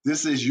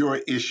 This is your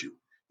issue.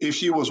 If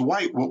she was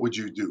white, what would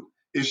you do?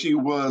 If she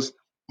was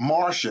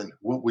Martian,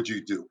 what would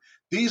you do?"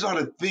 These are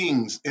the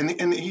things.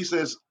 And he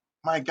says,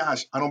 "My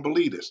gosh, I don't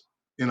believe this.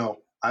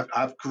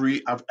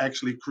 I've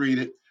actually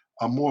created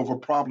a more of a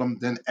problem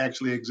than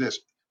actually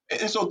exists."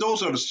 And so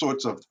those are the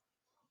sorts of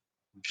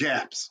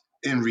gaps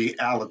in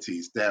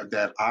realities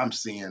that I'm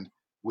seeing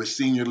with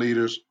senior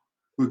leaders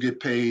who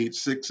get paid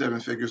six, seven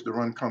figures to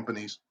run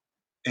companies,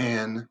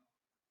 and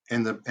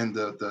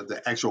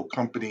the actual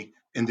company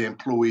and the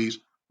employees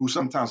who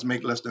sometimes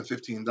make less than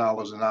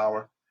 $15 an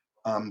hour,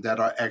 that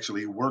are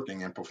actually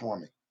working and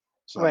performing.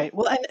 So Right.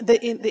 Well, and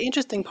the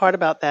interesting part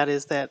about that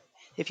is that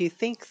if you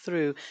think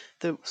through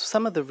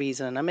some of the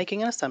reason, I'm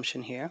making an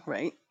assumption here,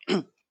 right?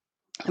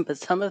 But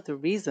some of the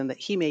reason that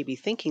he may be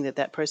thinking that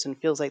that person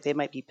feels like they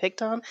might be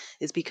picked on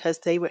is because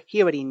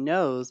he already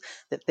knows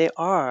that there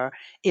are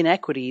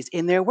inequities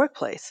in their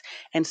workplace,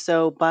 and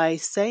so by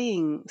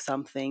saying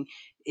something,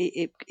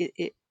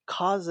 it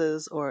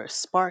causes or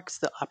sparks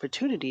the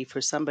opportunity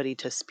for somebody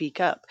to speak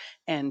up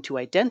and to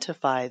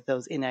identify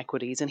those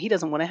inequities, and he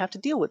doesn't want to have to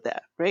deal with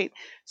that, right?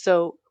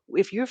 So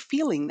if you're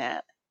feeling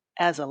that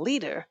as a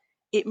leader,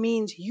 it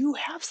means you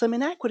have some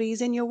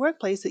inequities in your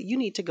workplace that you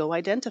need to go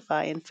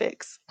identify and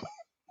fix.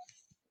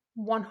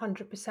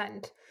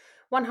 100%.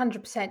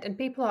 100%. And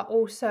people are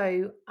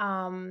also,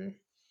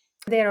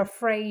 they're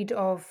afraid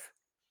of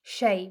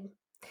shame.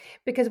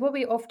 Because what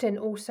we often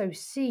also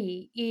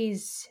see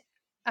is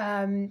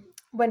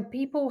when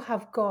people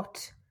have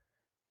got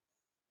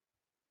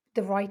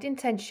the right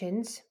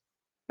intentions,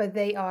 but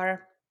they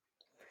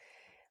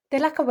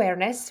lack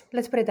awareness,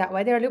 let's put it that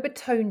way. They're a little bit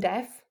tone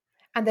deaf,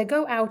 and they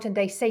go out and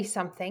they say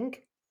something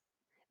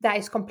that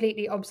is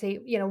completely, obviously,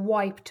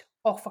 wiped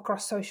off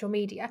across social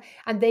media,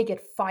 and they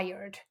get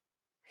fired.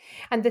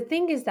 And the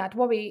thing is that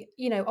what we,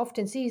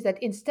 often see is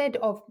that instead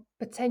of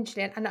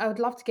potentially, and I would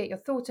love to get your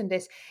thoughts on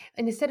this,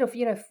 and instead of,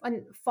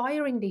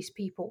 firing these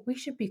people, we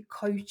should be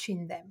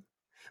coaching them.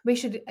 We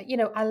should,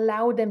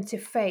 allow them to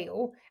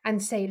fail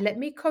and say, let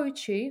me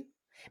coach you.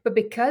 But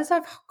because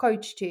I've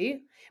coached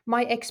you,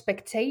 my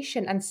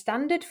expectation and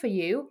standard for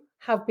you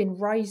have been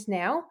raised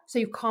now. So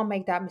you can't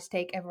make that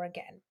mistake ever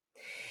again.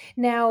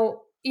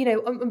 Now,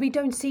 we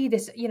don't see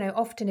this,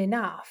 often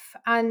enough.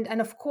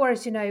 And of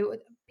course,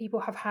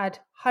 people have had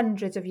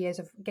hundreds of years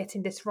of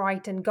getting this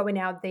right and going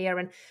out there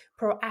and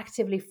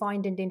proactively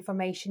finding the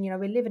information.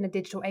 We live in a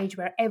digital age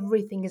where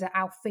everything is at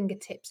our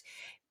fingertips.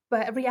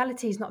 But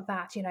reality is not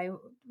that,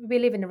 we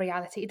live in a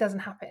reality. It doesn't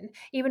happen.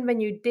 Even when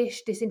you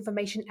dish this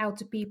information out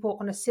to people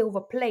on a silver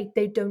plate,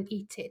 they don't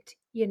eat it.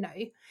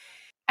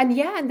 And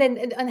yeah, and then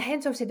and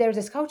hence obviously there is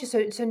this culture.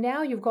 So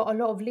now you've got a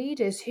lot of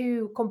leaders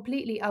who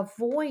completely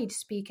avoid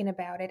speaking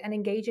about it and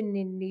engaging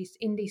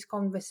in these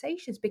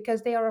conversations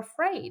because they are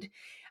afraid.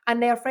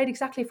 And they're afraid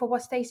exactly for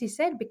what Stacey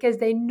said, because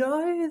they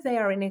know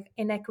there are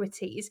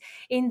inequities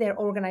in their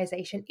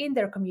organization, in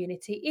their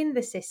community, in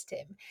the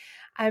system.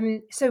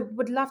 So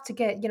would love to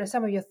get,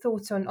 some of your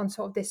thoughts on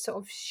sort of this sort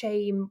of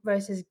shame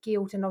versus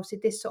guilt, and obviously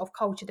this sort of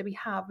culture that we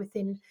have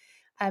within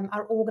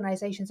our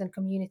organizations and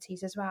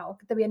communities as well,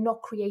 that we are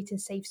not creating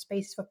safe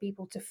spaces for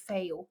people to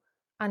fail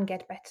and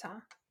get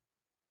better.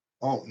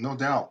 Oh, no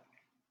doubt,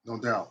 no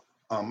doubt.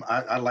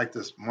 I like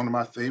this. One of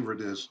my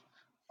favorite is,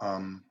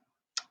 um,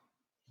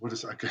 what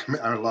is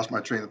I lost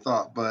my train of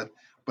thought, but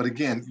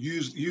again,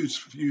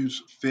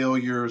 use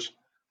failures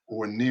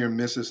or near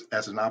misses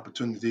as an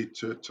opportunity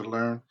to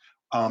learn.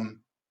 Um,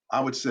 I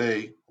would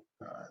say,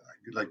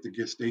 I'd like to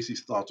get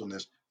Stacey's thoughts on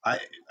this.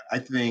 I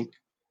think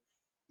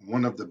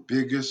one of the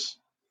biggest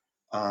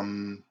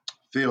um,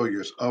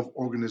 failures of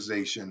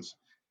organizations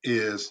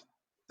is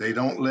they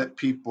don't let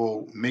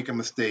people make a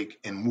mistake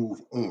and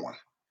move on.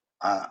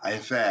 In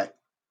fact,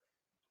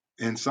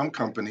 in some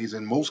companies,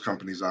 in most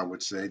companies, I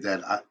would say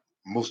that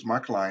most of my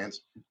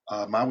clients,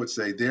 I would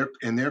say they're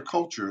in their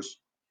cultures.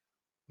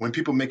 When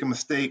people make a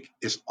mistake,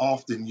 it's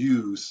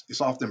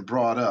often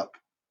brought up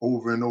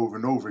over and over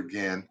and over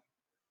again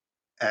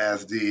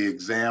as the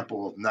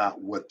example of not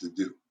what to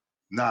do,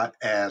 not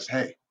as,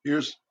 hey,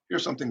 here's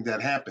something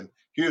that happened.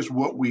 Here's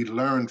what we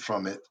learned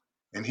from it,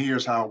 and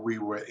here's how we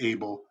were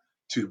able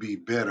to be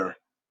better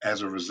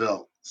as a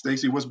result.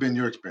 Stacey, what's been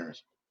your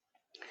experience?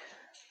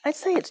 I'd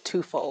say it's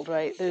twofold,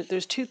 right?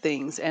 There's two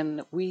things,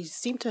 and we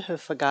seem to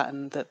have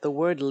forgotten that the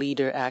word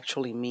leader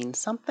actually means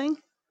something.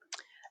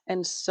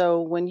 And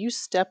so when you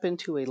step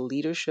into a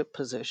leadership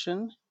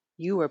position,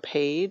 you are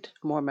paid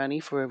more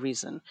money for a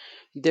reason.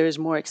 There is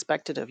more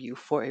expected of you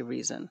for a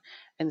reason.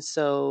 And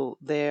so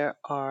there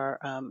are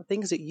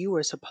things that you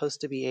are supposed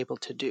to be able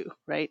to do,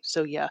 right?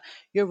 So, yeah,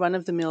 your run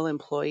of the mill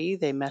employee,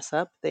 they mess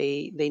up,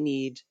 they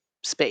need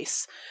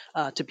space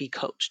to be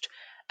coached.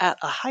 At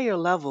a higher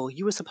level,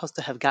 you were supposed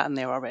to have gotten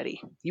there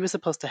already. You were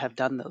supposed to have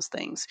done those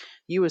things.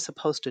 You were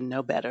supposed to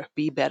know better,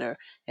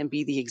 and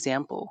be the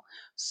example.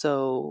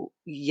 So,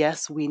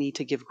 yes, we need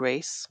to give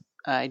grace.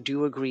 I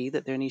do agree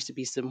that there needs to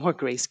be some more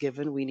grace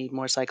given. We need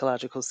more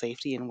psychological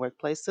safety in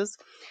workplaces.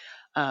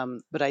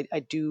 But I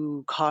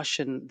do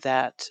caution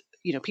that,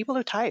 people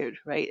are tired,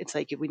 right? It's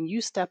like when you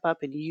step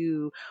up and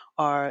you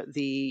are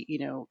the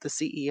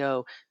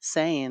CEO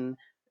saying,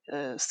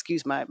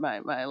 excuse my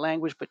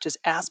language, but just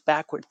ass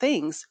backward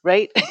things,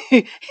 right?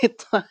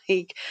 It's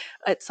like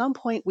at some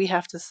point we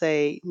have to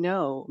say,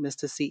 no,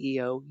 Mr.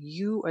 CEO,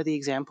 you are the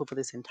example for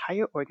this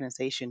entire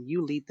organization.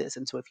 You lead this.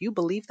 And so if you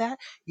believe that,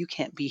 you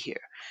can't be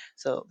here.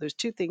 So there's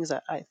two things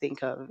I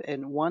think of.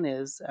 And one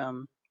is,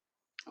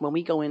 when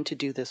we go in to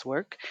do this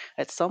work,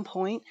 at some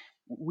point,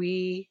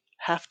 we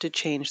have to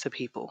change the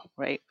people,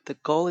 right? The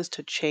goal is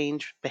to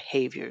change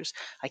behaviors.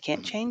 I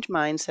can't Mhm. change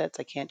mindsets,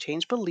 I can't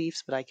change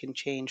beliefs, but I can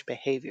change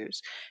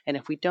behaviors. And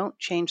if we don't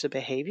change the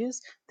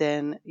behaviors,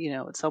 then,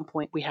 at some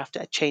point we have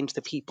to change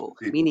the people,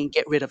 People, meaning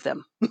get rid of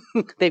them.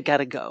 They've got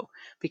to go,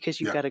 because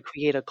you've yeah. got to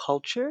create a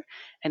culture.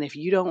 And if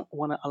you don't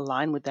want to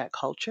align with that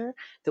culture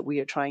that we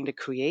are trying to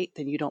create,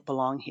 then you don't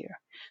belong here.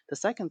 The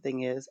second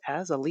thing is,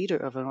 as a leader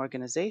of an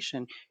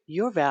organization,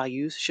 your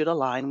values should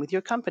align with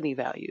your company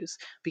values.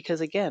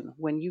 Because again,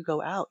 when you go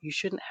out, you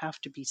shouldn't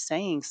have to be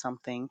saying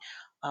something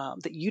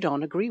that you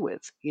don't agree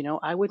with.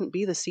 I wouldn't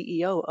be the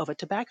CEO of a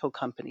tobacco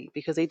company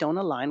because they don't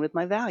align with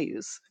my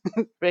values,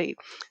 right?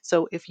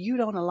 So if you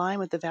don't align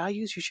with the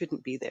values, you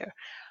shouldn't be there.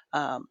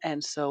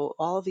 And so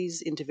all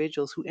these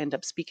individuals who end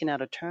up speaking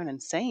out of turn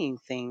and saying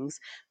things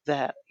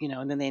that,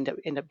 and then they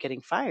end up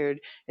getting fired.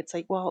 It's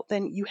like, well,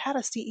 then you had a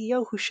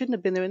CEO who shouldn't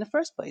have been there in the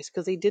first place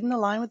because they didn't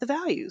align with the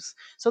values.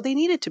 So they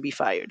needed to be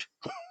fired.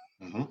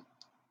 Hmm.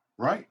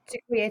 Right. To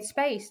create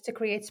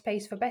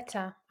space for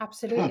better.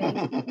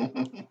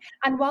 Absolutely.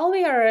 And while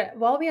we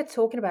are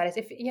talking about it,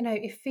 if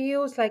it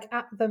feels like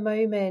at the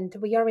moment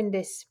we are in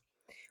this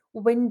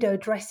window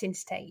dressing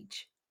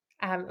stage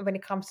when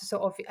it comes to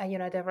sort of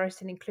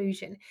diversity and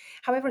inclusion.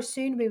 However,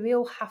 soon we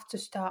will have to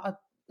start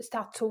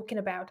talking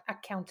about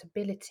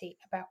accountability,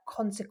 about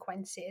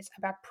consequences,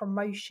 about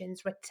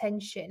promotions,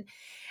 retention,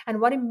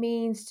 and what it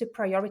means to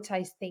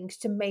prioritize things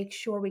to make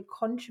sure we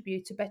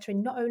contribute to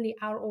bettering not only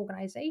our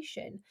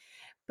organization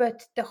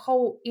but the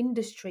whole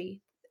industry,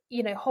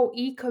 whole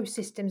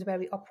ecosystems where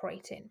we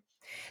operate in.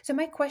 So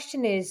my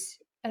question is,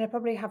 and I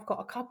probably have got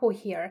a couple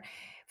here.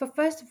 For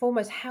first and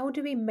foremost, how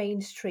do we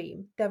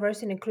mainstream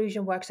diversity and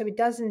inclusion work so it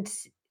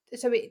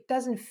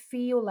doesn't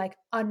feel like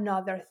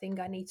another thing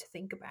I need to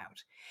think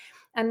about?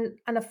 And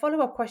a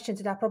follow-up question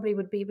to that probably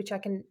would be, which I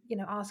can,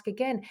 ask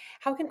again,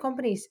 how can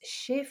companies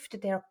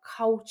shift their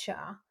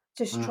culture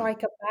to Mm,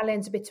 strike a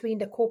balance between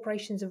the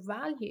corporation's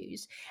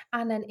values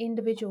and an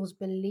individual's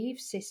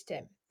belief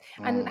system?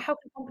 And mm. how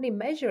can company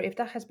measure if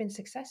that has been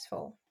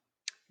successful?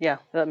 Yeah,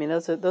 I mean,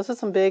 those are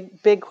some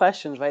big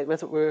questions, right?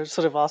 That's what we're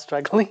sort of all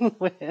struggling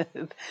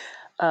with.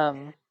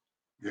 Um,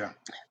 Yeah.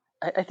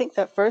 I think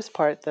that first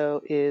part,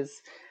 though,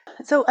 is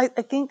so I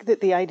think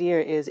that the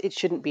idea is it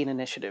shouldn't be an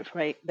initiative,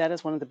 right? That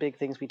is one of the big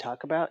things we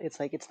talk about. It's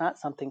like it's not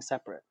something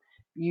separate.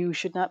 You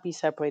should not be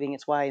separating.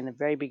 It's why in the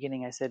very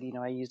beginning I said,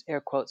 I used air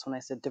quotes when I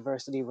said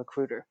diversity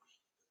recruiter.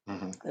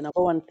 Hmm. The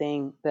number one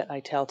thing that I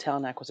tell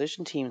talent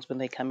acquisition teams when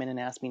they come in and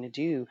ask me to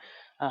do,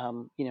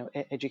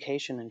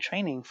 education and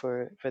training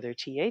for their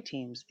TA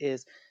teams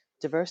is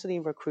diversity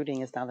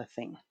recruiting is not a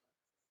thing,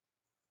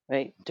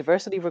 right?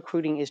 Diversity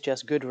recruiting is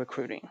just good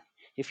recruiting.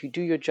 If you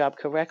do your job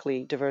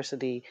correctly,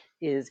 diversity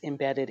is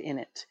embedded in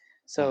it.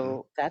 Hmm.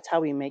 So that's how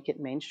we make it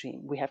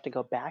mainstream. We have to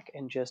go back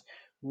and just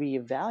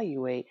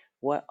reevaluate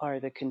what are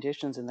the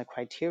conditions and the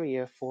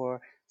criteria for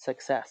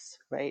success,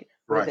 right?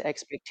 What are Right. the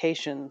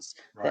expectations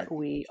Right. that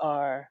we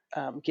are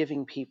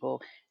giving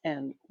people,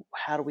 and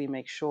how do we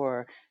make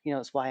sure?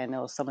 It's why I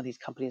know some of these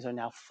companies are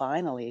now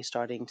finally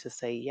starting to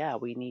say, yeah,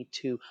 we need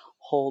to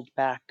hold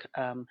back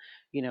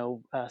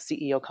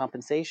CEO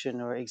compensation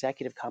or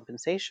executive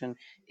compensation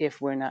if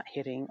we're not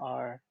hitting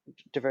our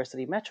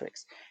diversity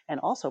metrics. And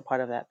also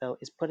part of that, though,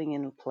 is putting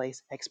in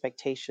place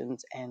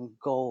expectations and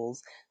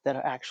goals that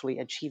are actually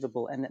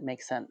achievable and that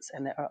make sense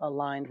and that are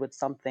aligned with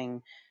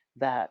something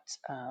that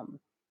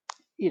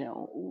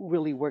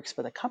really works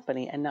for the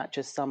company and not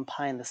just some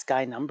pie in the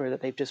sky number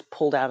that they've just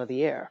pulled out of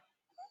the air.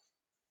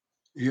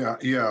 Yeah.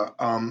 Yeah.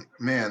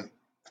 Man,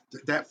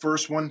 that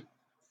first one,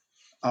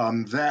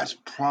 that's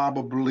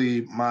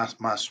probably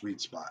my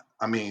sweet spot.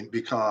 I mean,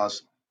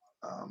 because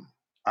um,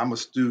 I'm a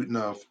student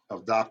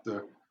of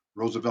Dr.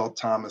 Roosevelt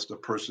Thomas, the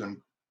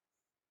person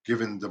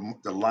given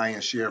the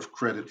lion's share of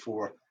credit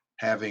for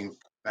having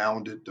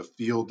founded the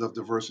field of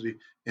diversity.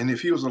 And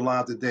if he was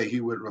alive today, he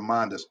would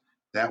remind us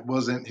that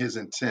wasn't his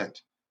intent.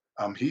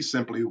 He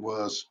simply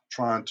was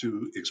trying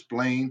to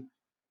explain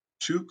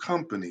to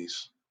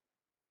companies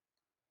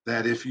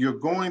that if you're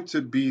going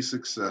to be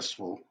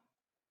successful,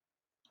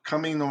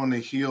 coming on the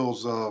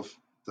heels of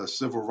the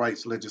civil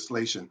rights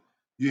legislation,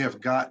 you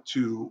have got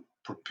to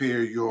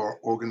prepare your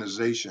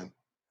organization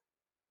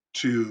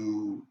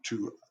to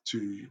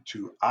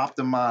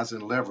optimize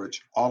and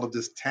leverage all of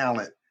this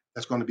talent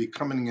that's going to be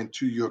coming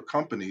into your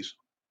companies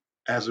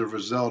as a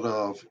result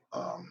of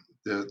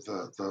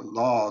the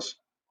laws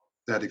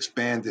that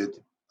expanded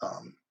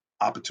um,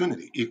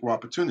 opportunity, equal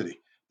opportunity.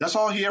 That's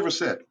all he ever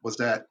said was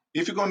that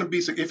if you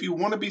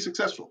want to be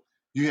successful,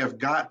 you have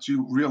got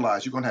to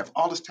realize you're going to have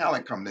all this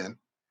talent coming in,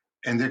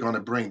 and they're going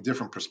to bring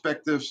different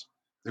perspectives.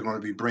 They're going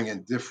to be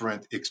bringing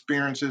different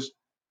experiences,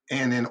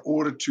 and in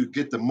order to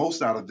get the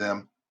most out of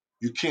them,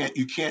 you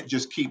can't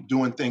just keep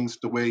doing things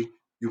the way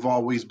you've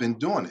always been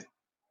doing it.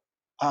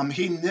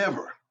 He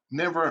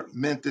never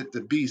meant it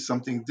to be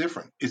something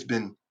different. It's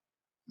been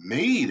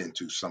made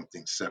into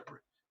something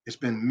separate. It's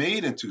been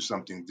made into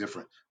something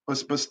different.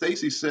 But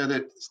Stacey said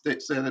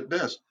it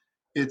best.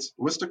 It's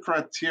what's the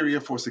criteria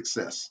for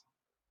success?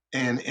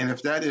 And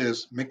if that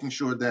is making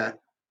sure that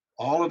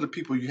all of the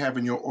people you have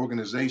in your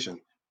organization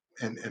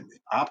and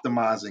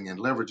optimizing and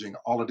leveraging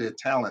all of their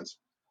talents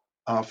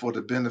for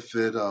the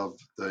benefit of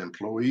the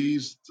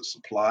employees, the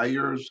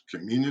suppliers,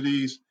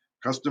 communities,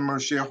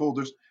 customers,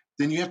 shareholders,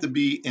 then you have to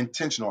be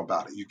intentional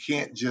about it. You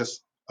can't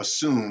just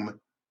assume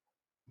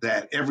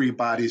that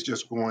everybody's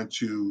just going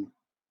to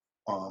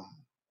um,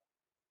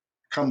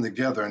 come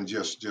together and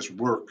just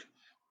work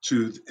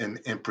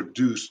and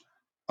produce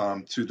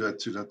to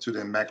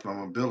their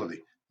maximum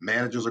ability.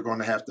 Managers are going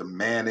to have to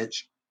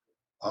manage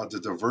the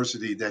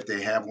diversity that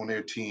they have on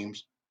their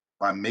teams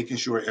by making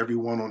sure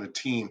everyone on the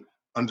team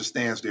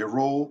understands their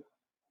role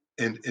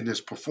and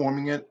is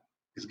performing it,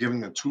 is giving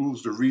the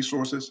tools, the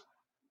resources,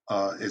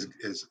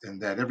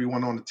 and that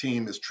everyone on the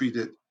team is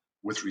treated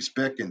with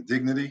respect and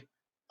dignity,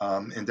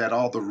 and that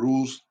all the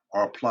rules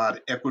are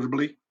applied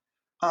equitably.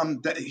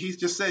 That he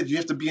just said you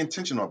have to be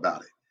intentional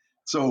about it.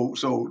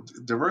 So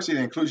diversity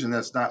and inclusion,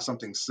 that's not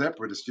something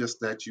separate. It's just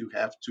that you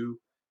have to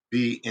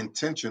be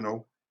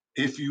intentional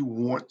if you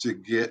want to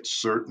get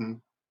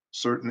certain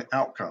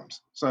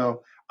outcomes.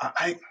 So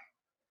I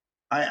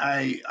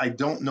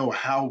don't know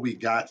how we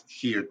got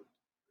here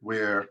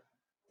where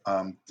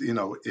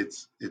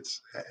it's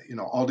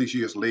all these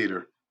years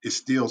later, it's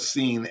still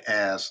seen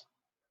as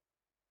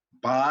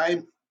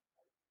by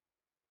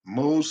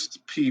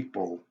most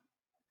people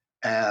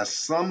as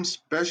some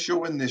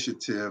special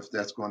initiative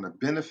that's going to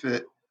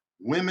benefit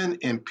women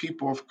and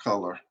people of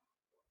color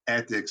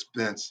at the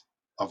expense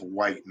of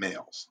white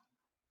males.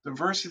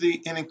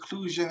 Diversity and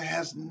inclusion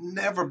has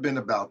never been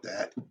about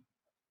that.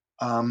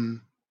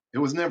 Um, it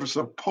was never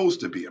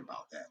supposed to be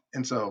about that.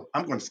 And so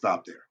I'm going to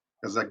stop there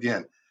because,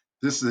 again,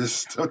 this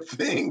is the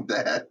thing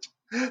that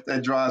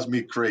drives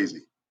me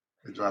crazy.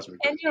 It drives me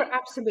And crazy. you're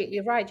absolutely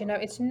right.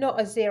 It's not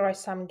a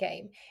zero-sum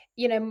game.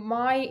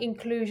 My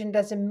inclusion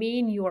doesn't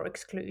mean your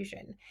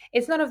exclusion.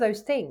 It's none of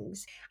those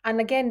things. And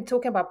again,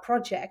 talking about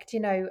project,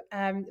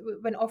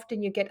 when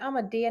often you get, I'm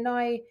a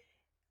DNI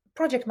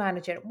project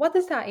manager. What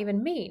does that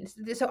even mean?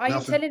 So are you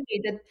Nothing. telling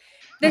me that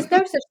there's no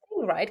such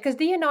thing, right? Because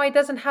DNI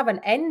doesn't have an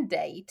end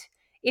date.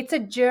 It's a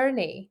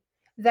journey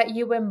that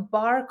you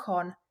embark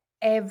on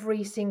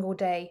every single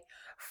day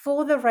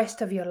for the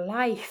rest of your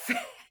life.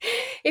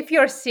 If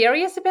you're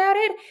serious about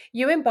it,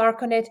 you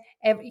embark on it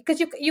because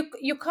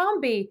you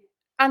can't be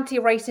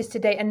anti-racist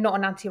today and not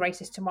an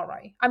anti-racist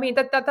tomorrow. I mean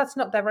that's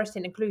not diversity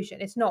and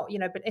inclusion. It's not,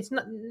 but it's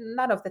not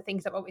none of the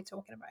things that what we're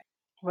talking about.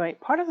 Right.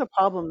 Part of the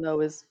problem, though,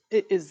 is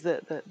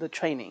the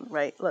training,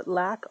 right?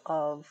 Lack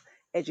of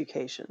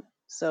education.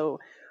 So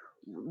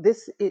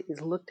this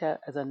is looked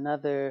at as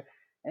another,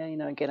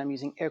 again, I'm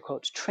using air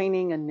quotes,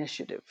 training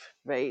initiative,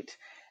 right?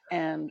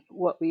 And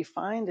what we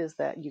find is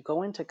that you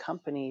go into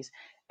companies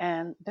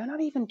and they're not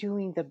even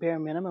doing the bare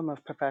minimum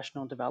of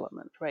professional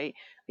development, right?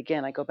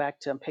 Again, I go back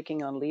to I'm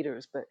picking on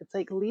leaders, but it's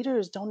like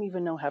leaders don't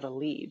even know how to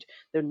lead.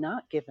 They're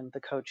not given the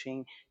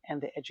coaching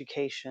and the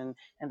education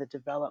and the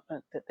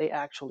development that they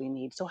actually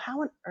need. So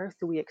how on earth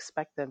do we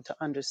expect them to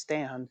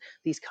understand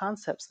these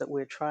concepts that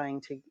we're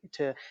trying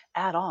to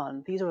add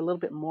on? These are a little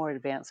bit more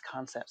advanced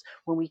concepts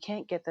when we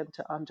can't get them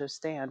to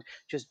understand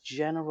just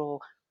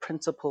general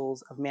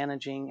principles of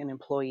managing an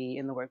employee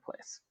in the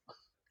workplace.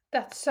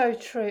 That's so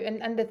true.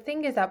 And the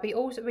thing is that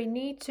we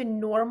need to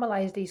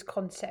normalize these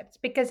concepts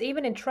because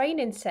even in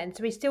training sense,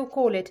 we still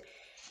call it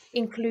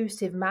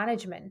inclusive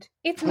management.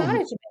 It's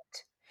management.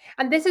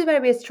 And this is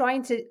where we're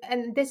trying to,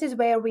 and this is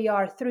where we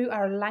are through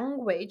our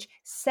language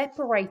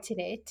separating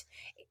it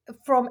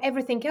from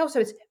everything else. So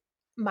it's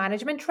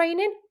management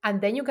training, and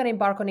then you're going to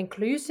embark on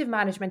inclusive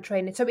management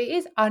training. So it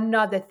is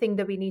another thing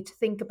that we need to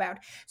think about.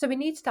 So we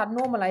need to start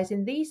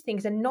normalizing these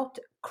things and not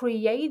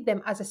create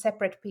them as a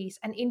separate piece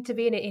and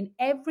intervene in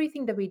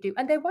everything that we do.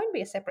 And they won't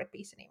be a separate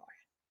piece anymore.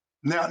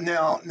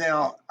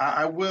 Now,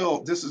 I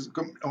will. This is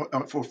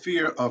for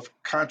fear of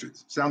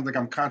sounds like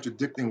I'm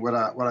contradicting what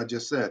I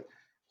just said.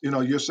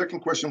 Your second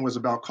question was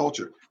about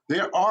culture.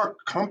 There are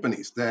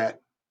companies that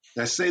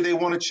say they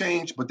want to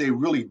change, but they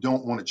really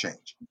don't want to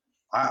change.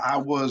 I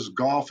was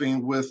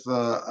golfing with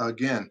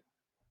again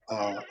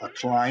a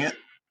client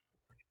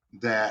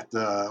that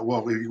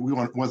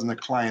wasn't a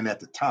client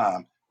at the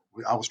time.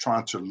 I was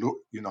trying to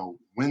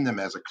win them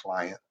as a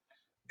client,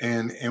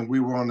 and we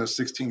were on the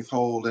 16th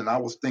hole, and I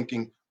was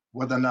thinking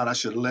whether or not I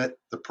should let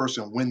the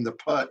person win the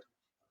putt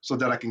so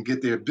that I can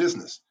get their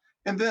business.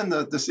 And then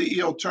the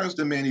CEO turns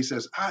to me and he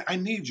says, I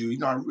need you.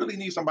 I really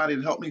need somebody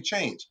to help me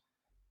change.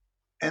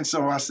 And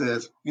so I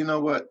said, you know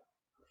what?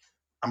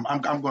 I'm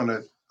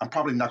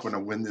probably not going to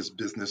win this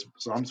business.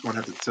 So I'm just going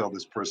to have to tell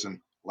this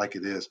person like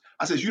it is.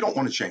 I said, you don't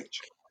want to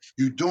change.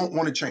 You don't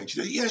want to change.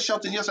 He said, yes,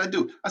 Shelton, yes, I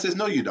do. I said,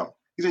 no, you don't.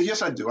 He said,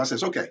 yes, I do. I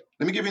said, okay,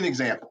 let me give you an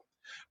example.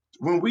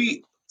 When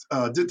we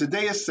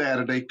today is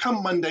Saturday.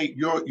 Come Monday,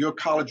 your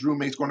college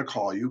roommate's going to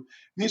call you,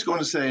 and he's going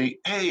to say,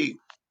 "Hey,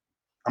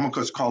 I'm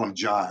going to call him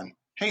John.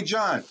 Hey,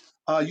 John,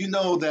 you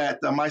know that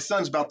my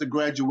son's about to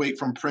graduate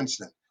from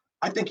Princeton.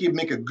 I think he'd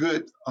make a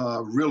good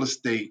real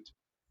estate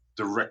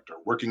director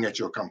working at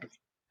your company."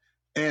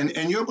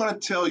 And you're going to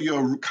tell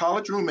your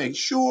college roommate,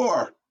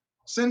 "Sure,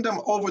 send him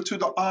over to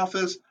the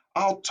office.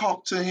 I'll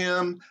talk to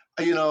him.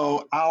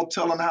 I'll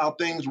tell him how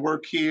things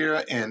work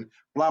here and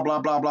blah blah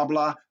blah blah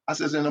blah." I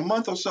says, in a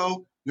month or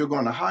so, you're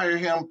going to hire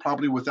him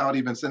probably without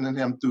even sending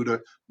him through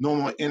the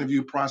normal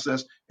interview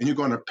process, and you're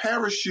going to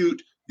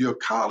parachute your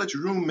college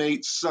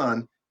roommate's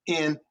son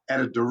in at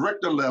a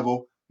director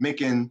level,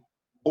 making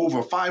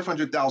over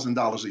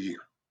 $500,000 a year.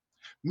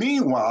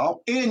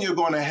 Meanwhile, and you're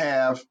going to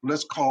have,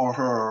 let's call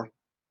her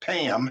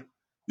Pam.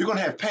 You're going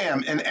to have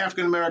Pam, an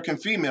African American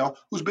female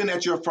who's been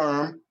at your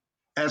firm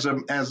as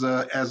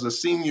a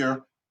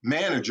senior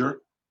manager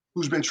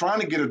who's been trying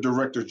to get a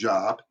director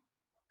job,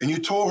 and you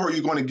told her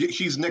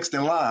she's next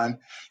in line,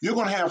 you're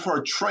going to have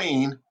her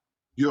train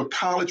your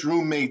college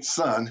roommate's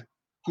son,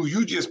 who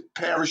you just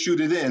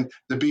parachuted in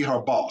to be her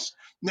boss.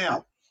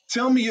 Now,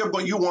 tell me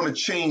you want to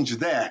change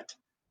that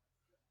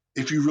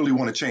if you really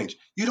want to change.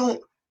 You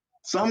don't.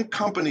 Some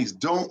companies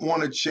don't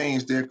want to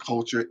change their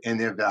culture and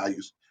their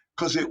values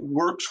because it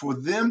works for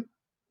them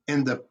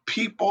and the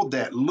people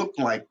that look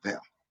like them.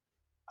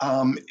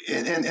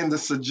 And to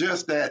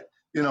suggest that,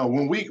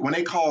 when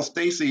they call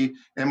Stacey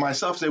and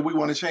myself, say we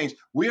want to change,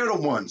 we're the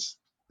ones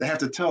that have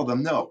to tell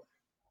them no.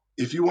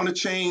 If you want to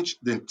change,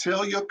 then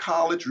tell your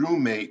college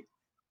roommate,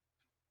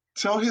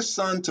 tell his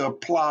son to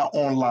apply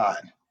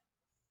online.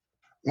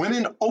 When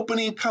an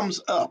opening comes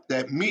up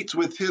that meets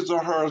with his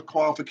or her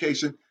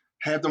qualification,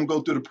 have them go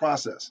through the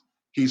process.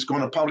 He's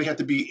going to probably have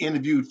to be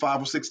interviewed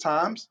 5 or 6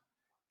 times.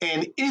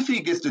 And if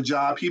he gets the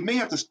job, he may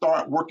have to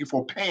start working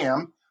for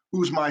Pam,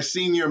 who's my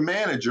senior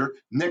manager,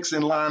 next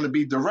in line to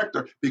be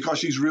director because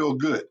she's real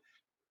good.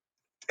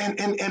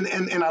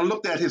 And I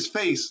looked at his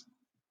face,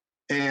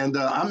 and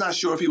I'm not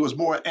sure if he was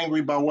more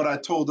angry by what I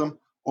told him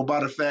or by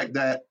the fact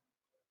that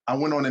I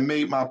went on and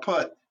made my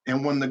putt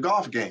and won the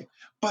golf game.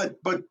 But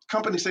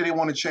companies say they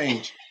want to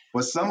change,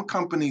 but some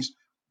companies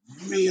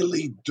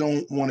really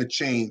don't want to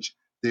change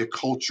their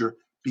culture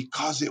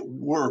because it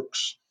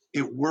works.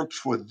 It works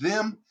for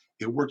them.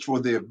 It works for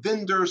their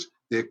vendors,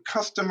 their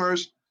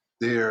customers,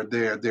 their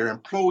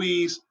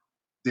employees,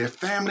 their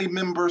family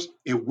members.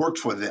 It works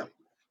for them.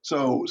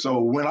 So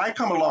when I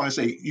come along and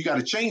say you got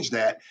to change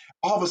that,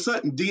 all of a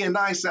sudden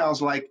D&I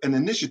sounds like an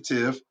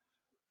initiative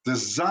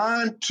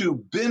designed to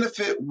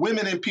benefit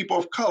women and people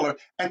of color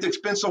at the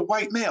expense of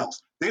white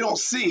males. They don't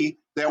see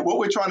that what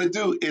we're trying to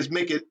do is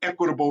make it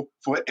equitable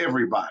for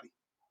everybody.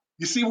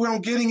 You see where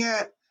I'm getting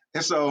at?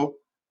 And so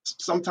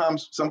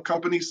sometimes some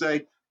companies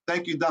say,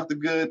 thank you, Dr.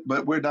 Goode,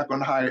 but we're not going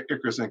to hire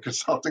Icarus in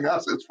consulting. I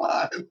said, it's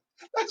fine.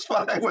 That's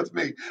fine with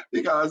me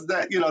because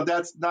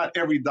that's not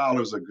every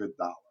dollar is a good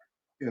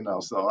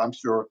dollar. So I'm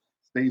sure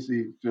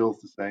Stacey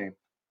feels the same.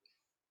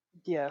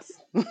 Yes,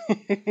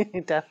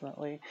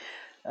 definitely.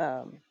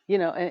 And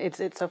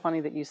it's so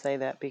funny that you say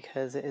that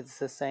because it's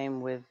the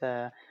same with,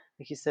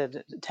 like you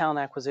said, talent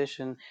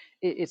acquisition.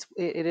 It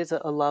is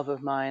a love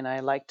of mine. I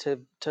like to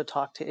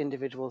talk to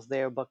individuals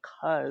there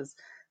because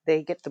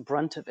they get the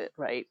brunt of it,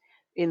 right?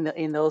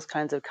 In those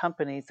kinds of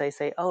companies, they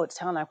say, "Oh, it's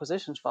talent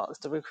acquisition's fault. It's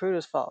the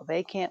recruiter's fault.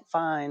 They can't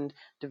find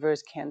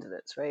diverse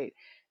candidates, right?"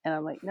 And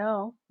I'm like,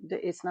 "No,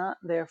 it's not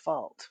their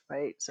fault,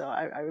 right?" So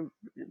I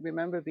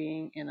remember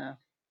being in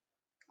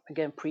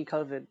again,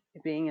 pre-COVID,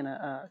 being in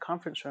a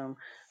conference room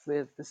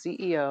with the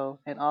CEO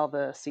and all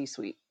the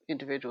C-suite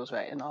individuals,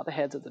 right, and all the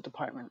heads of the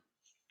department.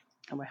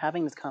 And we're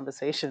having this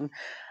conversation,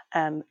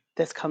 and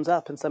this comes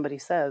up, and somebody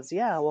says,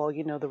 "Yeah, well,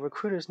 the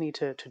recruiters need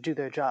to do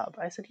their job."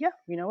 I said, "Yeah,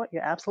 you know what?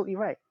 You're absolutely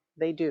right.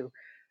 They do."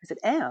 I said,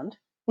 "And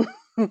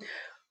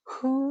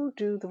who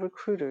do the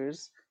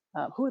recruiters?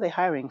 Who are they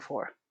hiring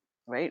for?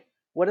 Right?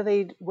 What are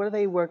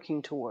they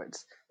working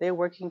towards? They're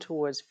working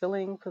towards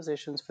filling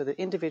positions for the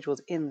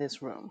individuals in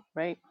this room,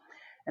 right?"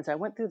 And so I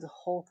went through the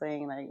whole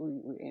thing,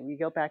 and we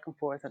go back and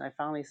forth, and I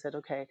finally said,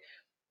 "Okay,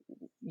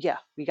 yeah,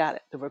 we got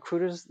it. The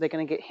recruiters, they're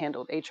going to get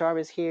handled. HR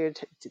is here.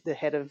 The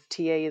head of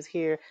TA is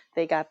here.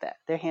 They got that.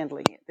 They're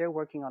handling it. They're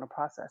working on a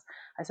process."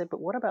 I said,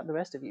 "But what about the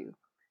rest of you?"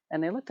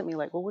 And they looked at me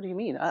like, "Well, what do you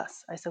mean,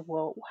 us?" I said,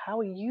 "Well, how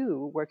are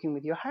you working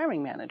with your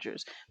hiring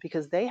managers?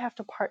 Because they have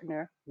to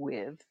partner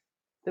with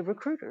the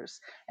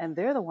recruiters, and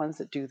they're the ones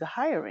that do the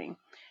hiring."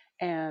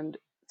 And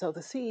so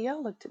the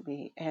CEO looked at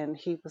me, and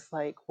he was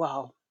like,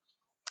 well,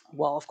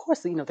 of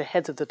course, the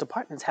heads of the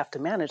departments have to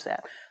manage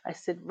that. I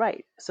said,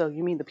 "Right. So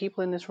you mean the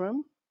people in this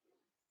room?"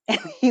 And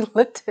he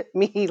looked at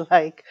me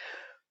like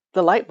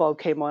the light bulb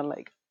came on,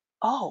 like,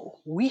 "Oh,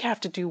 we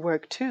have to do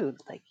work too."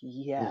 Like,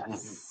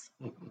 yes.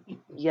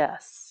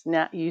 Yes.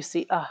 Now you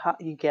see,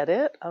 you get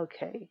it?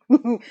 Okay.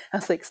 I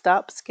was like,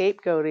 stop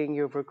scapegoating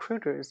your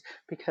recruiters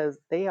because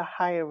they are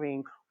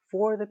hiring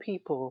for the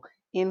people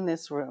in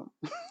this room.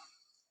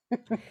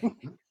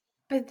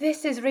 But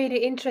this is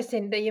really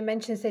interesting that you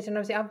mentioned this, and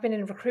obviously I've been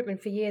in recruitment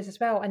for years as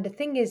well. And the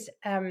thing is,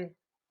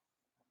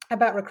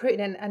 about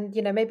recruiting,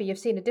 and maybe you've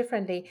seen it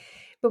differently,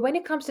 but when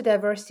it comes to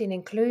diversity and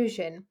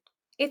inclusion,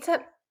 it's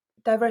a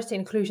diversity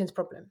and inclusions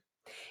problem.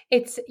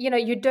 It's,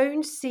 you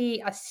don't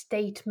see a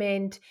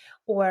statement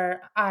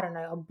or, I don't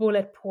know, a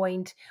bullet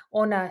point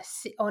on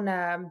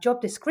a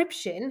job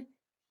description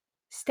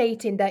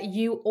stating that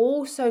you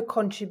also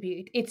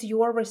contribute. It's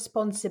your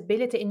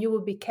responsibility, and you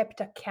will be kept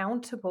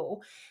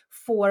accountable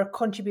for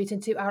contributing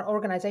to our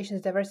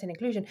organization's diversity and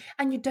inclusion.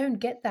 And you don't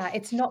get that.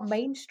 It's not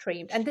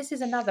mainstreamed. And this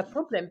is another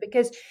problem,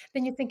 because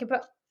then you think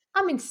about,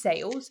 I'm in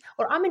sales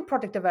or I'm in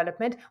product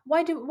development.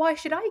 Why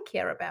should I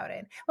care about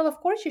it? Well, of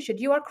course you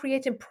should. You are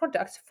creating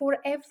products for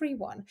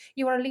everyone.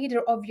 You are a leader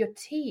of your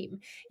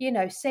team.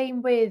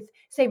 Same with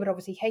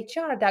obviously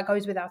HR, that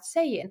goes without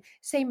saying.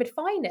 Same with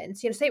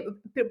finance, same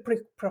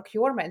with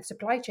procurement,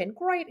 supply chain.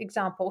 Great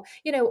example.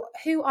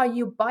 Who are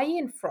you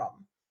buying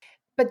from?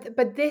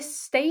 But this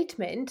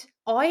statement,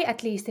 I,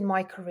 at least in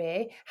my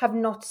career, have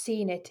not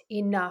seen it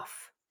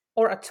enough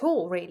or at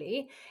all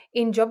really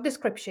in job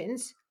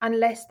descriptions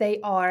unless they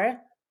are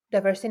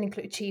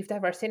chief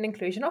diversity and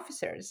inclusion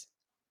officers.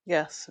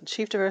 Yes,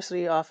 chief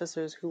diversity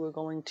officers who are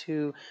going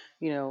to,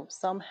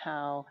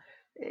 somehow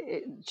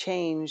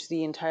change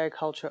the entire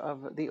culture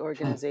of the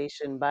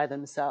organization by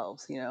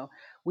themselves.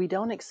 We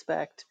don't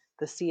expect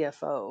the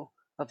CFO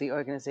of the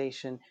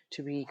organization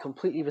to be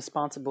completely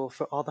responsible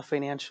for all the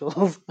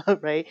financials,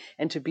 right?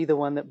 And to be the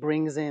one that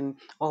brings in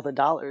all the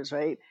dollars,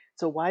 right?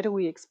 So why do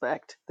we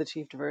expect the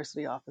chief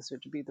diversity officer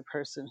to be the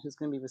person who's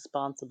going to be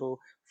responsible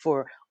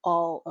for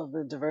all of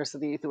the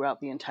diversity throughout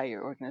the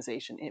entire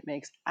organization? It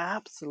makes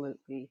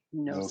absolutely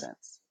no No.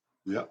 sense.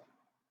 Yep.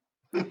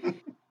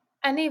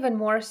 And even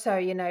more so,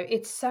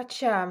 it's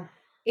such an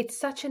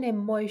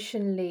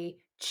emotionally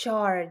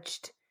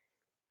charged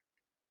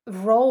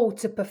role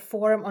to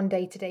perform on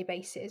day-to-day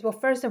basis. Well,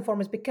 first and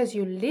foremost because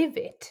you live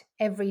it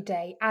every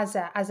day as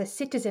a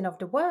citizen of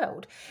the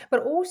world,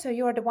 but also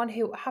you're the one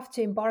who have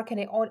to embark on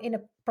it on in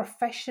a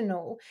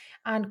professional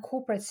and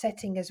corporate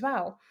setting as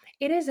well.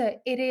 It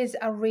is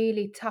a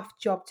really tough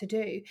job to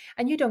do,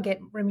 and you don't get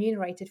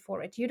remunerated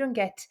for it. You don't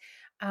get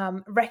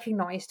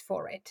recognized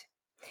for it,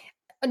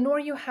 nor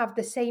you have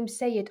the same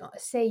say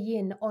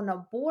in on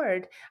a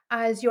board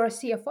as your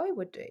CFO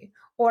would do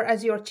or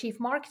as your chief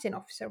marketing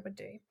officer would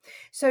do.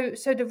 So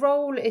the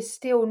role is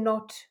still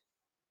not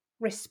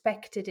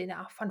respected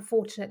enough,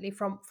 unfortunately,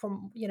 from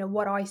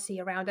what I see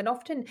around. And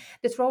often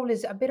this role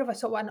is a bit of a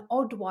sort of an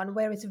odd one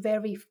where it's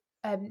very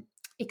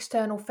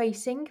external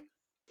facing.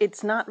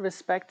 It's not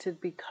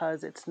respected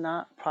because it's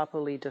not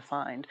properly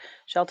defined.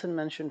 Shelton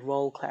mentioned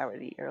role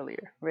clarity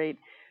earlier, right?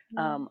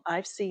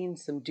 I've seen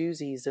some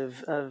doozies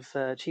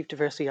of chief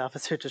diversity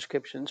officer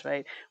descriptions,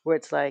 right? Where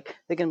it's like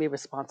they're going to be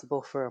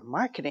responsible for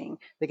marketing,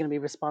 they're going to be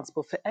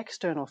responsible for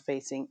external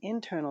facing,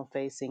 internal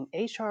facing,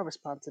 HR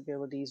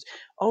responsibilities,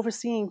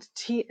 overseeing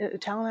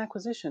talent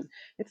acquisition.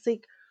 It's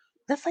like,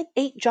 that's like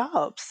 8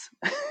 jobs.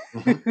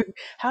 Hmm.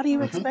 How do you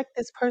Hmm. expect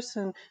this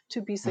person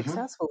to be Hmm.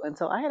 successful? And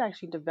so I had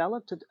actually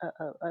developed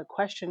a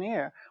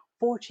questionnaire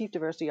for chief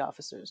diversity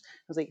officers. I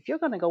was like, if you're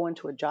going to go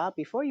into a job,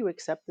 before you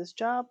accept this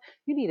job,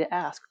 you need to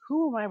ask,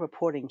 who am I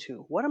reporting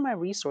to? What are my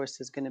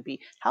resources going to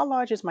be? How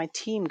large is my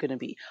team going to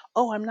be?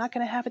 Oh, I'm not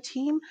going to have a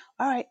team?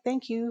 All right,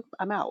 thank you.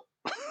 I'm out.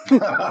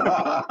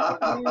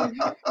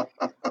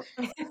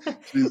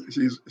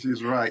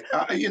 she's right.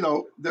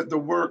 The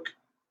work.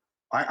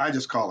 I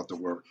just call it the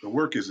work. The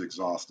work is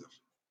exhaustive,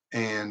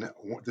 and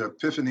the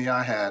epiphany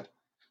I had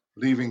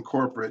leaving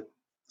corporate,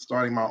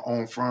 starting my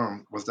own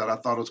firm, was that I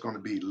thought it was going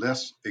to be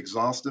less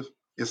exhaustive.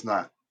 It's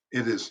not.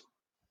 It is.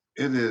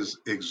 It is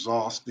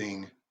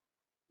exhausting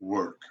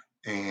work.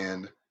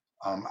 And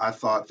I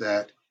thought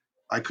that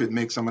I could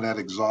make some of that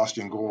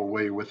exhaustion go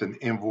away with an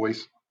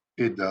invoice.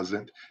 It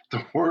doesn't.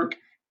 The work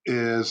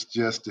is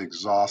just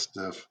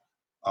exhaustive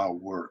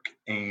work.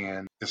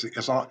 And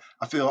it's all,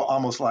 I feel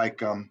almost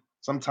like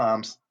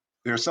sometimes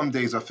there are some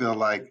days I feel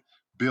like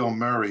Bill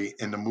Murray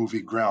in the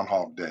movie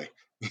Groundhog Day.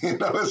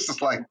 It's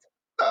just like,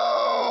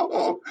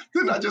 no,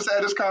 didn't I just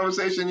have this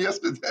conversation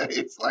yesterday?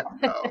 It's like,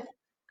 no,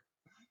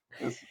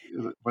 it's,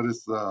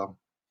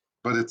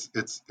 but it's,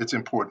 it's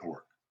important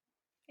work.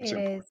 It's It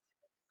important. is.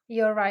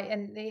 You're right,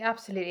 and it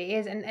absolutely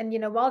is.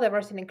 And while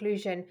diversity and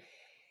inclusion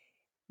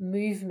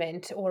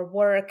movement or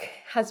work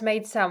has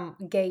made some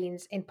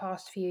gains in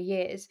past few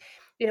years,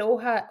 it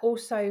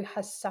also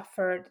has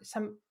suffered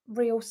some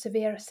real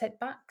severe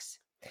setbacks.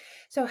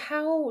 So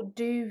how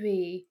do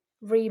we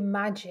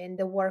reimagine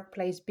the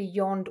workplace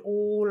beyond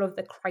all of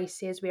the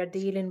crises we are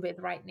dealing with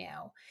right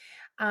now?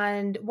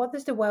 And what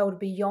does the world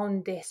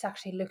beyond this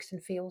actually looks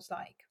and feels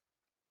like?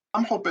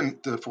 I'm hoping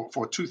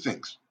for two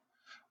things.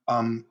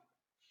 Um,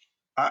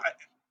 I,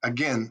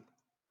 again,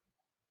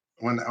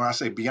 when I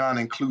say beyond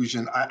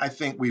inclusion, I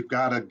think we've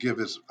got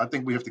to I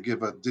think we have to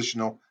give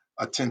additional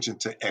attention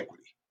to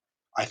equity.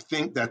 I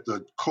think that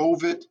the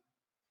COVID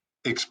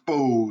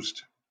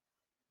exposed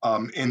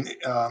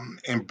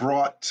and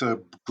brought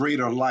to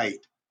greater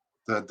light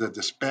the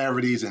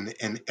disparities and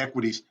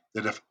inequities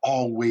that have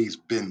always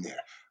been there.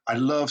 I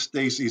love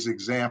Stacey's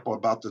example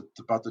about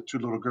the two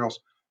little girls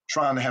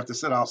trying to have to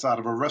sit outside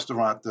of a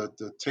restaurant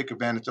to take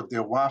advantage of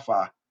their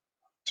Wi-Fi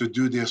to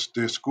do their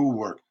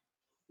schoolwork.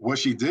 What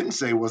she didn't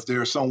say was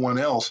there's someone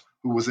else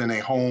who was in a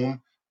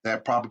home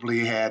that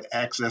probably had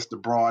access to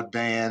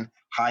broadband,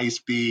 high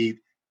speed,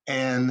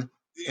 and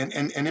and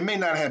it may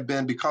not have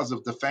been because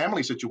of the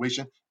family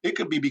situation. It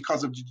could be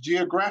because of the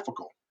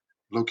geographical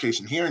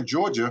location. Here in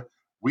Georgia,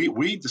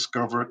 we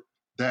discovered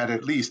that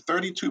at least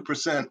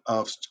 32%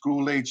 of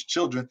school age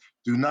children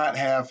do not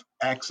have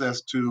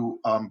access to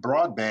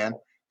broadband,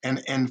 and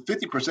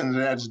 50% of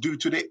that is due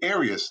to the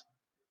areas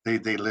they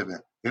live in.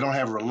 They don't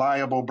have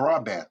reliable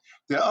broadband.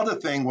 The other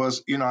thing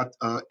was,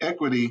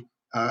 equity.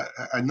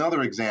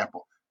 Another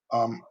example.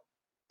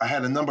 I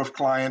had a number of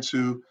clients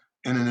who,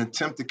 in an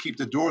attempt to keep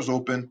the doors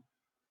open,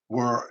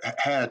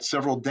 had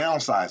several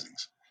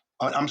downsizings.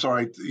 I'm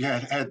sorry,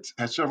 had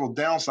several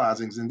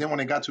downsizings, and then when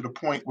they got to the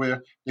point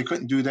where they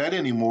couldn't do that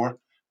anymore,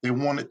 they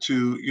wanted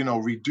to,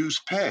 reduce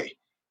pay.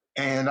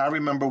 And I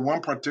remember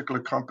one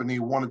particular company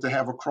wanted to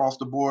have across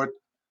the board,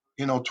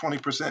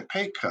 20%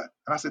 pay cut,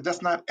 and I said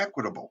that's not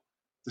equitable.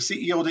 The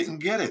CEO didn't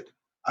get it.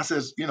 I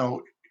says,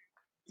 to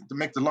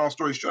make the long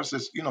story short,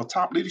 says,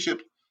 top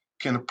leadership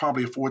can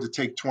probably afford to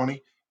take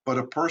 20, but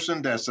a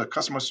person that's a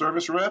customer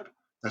service rep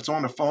that's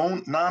on the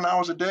phone 9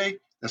 hours a day,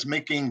 that's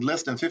making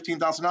less than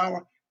 15,000 an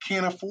hour,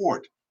 can't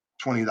afford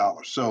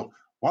 $20. So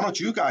why don't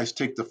you guys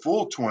take the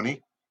full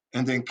 20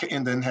 and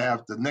then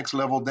have the next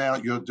level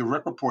down, your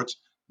direct reports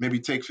maybe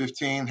take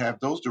 15, have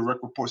those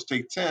direct reports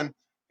take 10,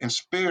 and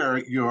spare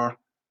your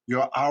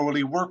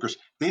hourly workers.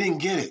 They didn't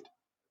get it.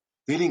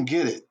 They didn't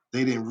get it.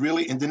 They didn't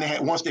really. And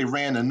then once they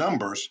ran the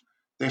numbers,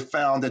 they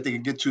found that they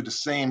could get to the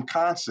same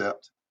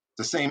concept,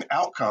 the same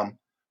outcome,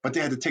 but they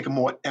had to take a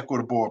more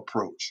equitable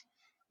approach.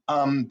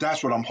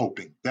 That's what I'm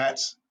hoping.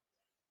 That's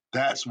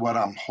what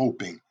I'm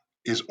hoping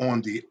is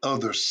on the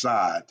other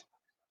side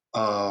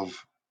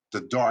of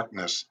the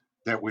darkness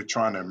that we're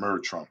trying to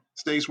emerge from.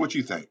 Stace, what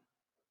you think?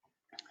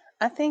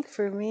 I think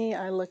for me,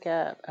 I look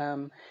at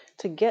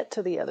to get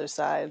to the other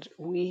side,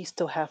 we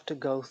still have to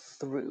go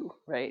through,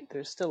 right?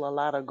 There's still a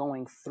lot of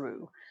going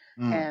through.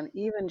 Mm, And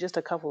even just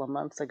a couple of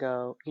months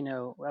ago,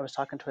 I was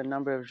talking to a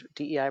number of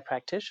DEI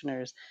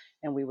practitioners,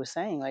 and we were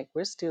saying, like,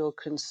 we're still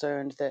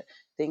concerned that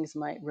things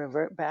might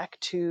revert back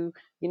to,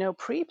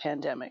 pre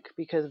pandemic.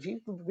 Because if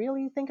you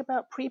really think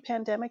about pre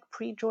pandemic,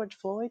 pre George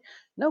Floyd,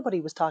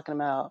 nobody was talking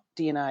about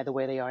DNI the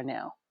way they are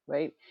now,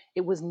 right?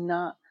 It was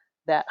not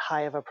that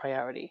high of a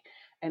priority.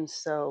 And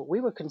so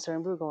we were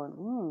concerned. We were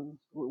going,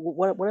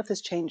 what if this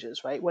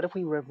changes, right? What if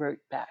we revert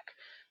back?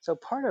 So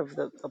part of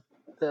the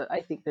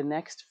I think the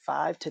next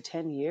 5 to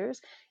 10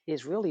 years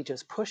is really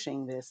just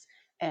pushing this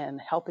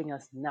and helping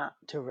us not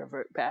to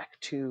revert back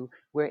to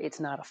where it's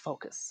not a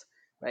focus,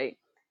 right?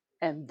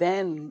 And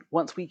then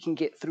once we can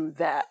get through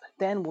that,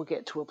 then we'll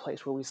get to a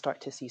place where we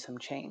start to see some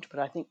change. But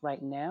I think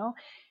right now,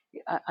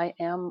 I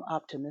am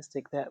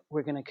optimistic that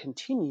we're going to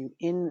continue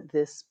in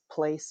this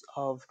place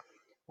of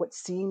what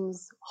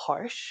seems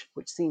harsh,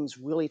 which seems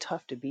really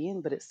tough to be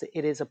in, but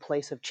it is a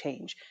place of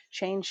change.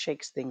 Change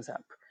shakes things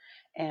up.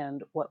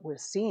 And what we're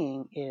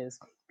seeing is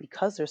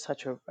because there's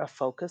such a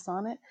focus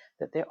on it,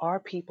 that there are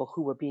people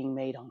who are being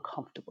made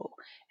uncomfortable.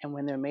 And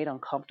when they're made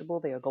uncomfortable,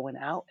 they are going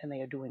out and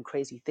they are doing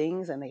crazy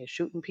things and they are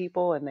shooting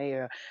people and they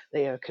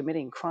are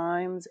committing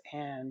crimes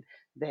and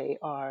they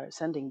are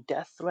sending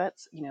death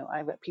threats.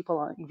 I've got people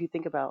on, if you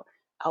think about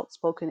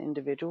outspoken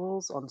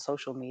individuals on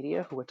social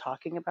media who are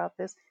talking about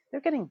this,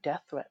 they're getting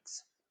death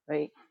threats,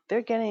 right?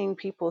 They're getting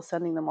people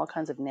sending them all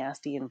kinds of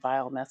nasty and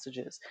vile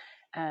messages.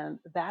 And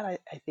that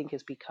I think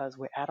is because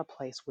we're at a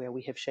place where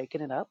we have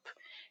shaken it up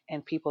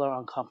and people are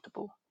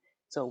uncomfortable.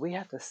 So we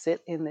have to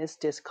sit in this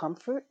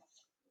discomfort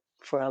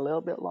for a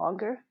little bit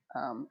longer.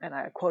 And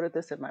I quoted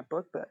this in my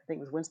book, but I think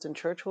it was Winston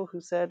Churchill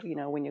who said,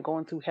 when you're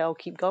going through hell,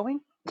 keep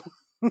going.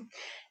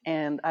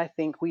 And I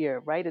think we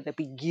are right at the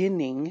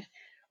beginning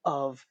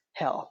of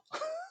hell.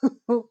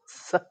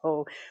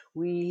 So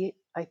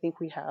I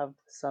think we have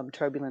some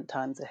turbulent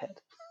times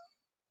ahead.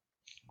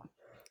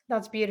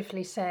 That's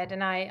beautifully said,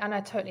 and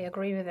I totally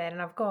agree with it. And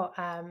I've got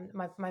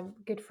my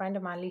good friend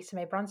of mine, Lisa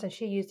Mae Bronson.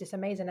 She used this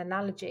amazing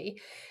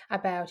analogy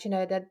about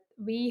that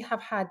we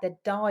have had the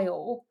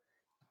dial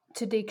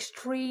to the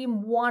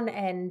extreme one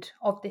end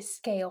of this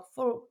scale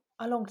for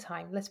a long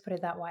time. Let's put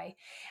it that way.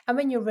 And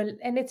when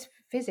and it's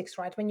physics,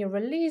 right? When you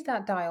release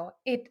that dial,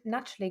 it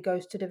naturally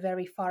goes to the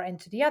very far end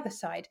to the other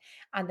side,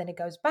 and then it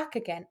goes back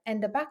again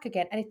and the back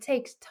again, and it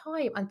takes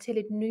time until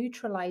it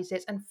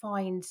neutralizes and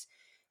finds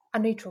a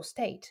neutral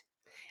state.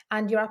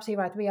 And you're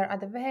absolutely right. We are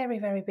at the very,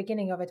 very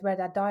beginning of it, where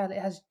that dial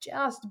has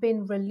just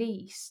been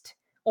released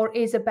or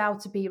is about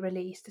to be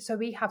released. So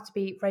we have to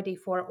be ready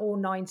for all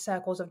 9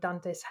 circles of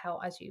Dante's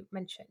hell, as you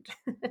mentioned.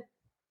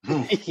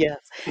 Yes,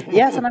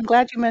 yes, and I'm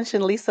glad you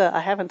mentioned Lisa.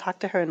 I haven't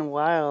talked to her in a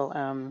while.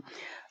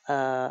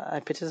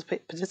 I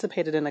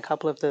participated in a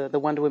couple of the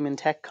Wonder Women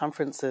Tech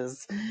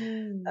conferences,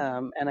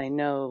 Mm. and I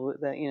know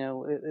that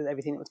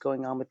everything that was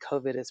going on with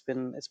COVID, it's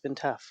been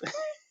tough.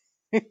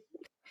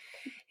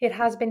 It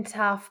has been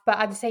tough, but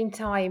at the same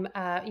time,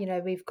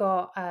 we've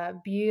got a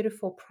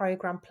beautiful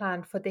program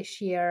planned for this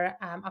year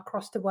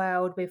across the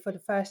world. We, for the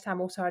first time,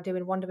 also are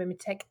doing Wonder Women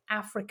Tech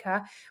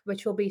Africa,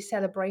 which will be a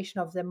celebration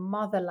of the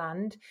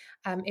motherland.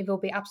 It will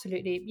be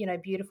absolutely,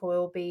 beautiful. It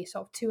will be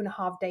sort of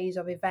 2.5 days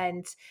of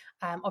events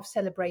of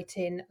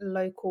celebrating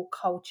local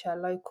culture,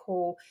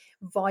 local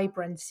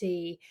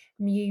vibrancy,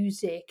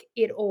 music,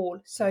 it all.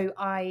 So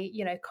I,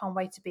 can't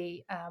wait to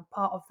be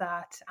part of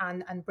that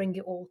and bring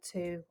it all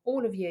to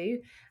all of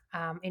you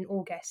in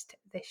August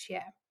this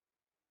year.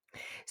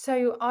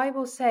 So I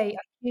will say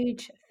a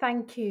huge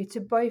thank you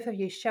to both of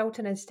you,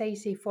 Shelton and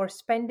Stacey, for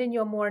spending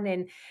your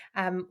morning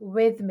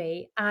with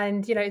me.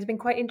 And it's been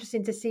quite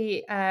interesting to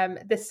see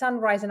the sun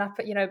rising up,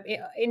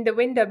 in the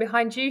window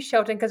behind you,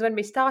 Shelton. Because when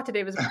we started,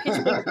 it was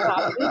pitch black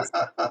dark.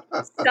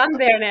 It's sun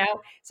there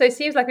now, so it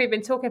seems like we've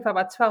been talking for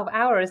about 12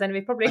 hours, and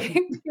we probably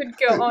could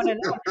go on and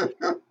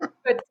on.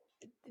 But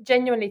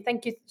genuinely,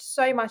 thank you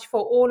so much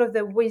for all of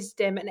the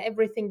wisdom and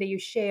everything that you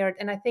shared.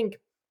 And I think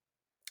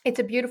it's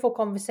a beautiful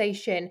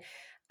conversation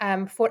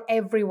for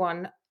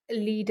everyone,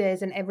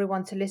 leaders and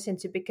everyone, to listen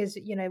to, because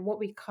what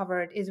we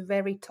covered is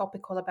very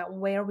topical about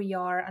where we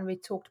are, and we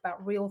talked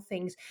about real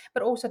things,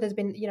 but also there's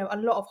been a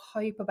lot of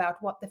hope about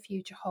what the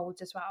future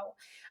holds as well.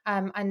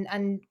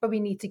 But we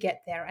need to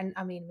get there, and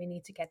I mean, we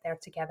need to get there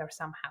together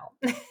somehow.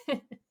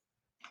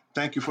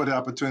 Thank you for the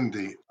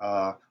opportunity.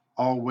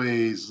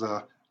 Always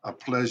a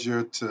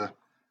pleasure to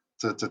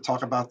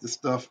talk about this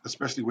stuff,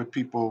 especially with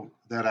people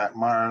that I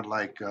admire,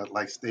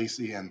 like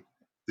Stacey, and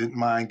didn't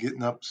mind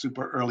getting up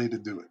super early to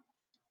do it.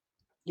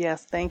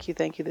 Yes, thank you.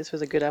 Thank you. This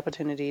was a good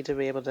opportunity to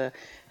be able to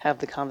have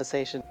the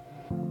conversation.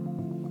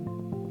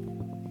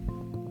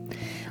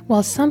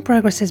 While some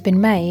progress has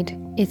been made,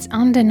 it's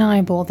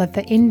undeniable that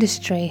the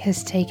industry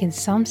has taken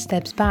some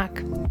steps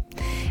back.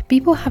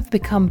 People have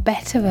become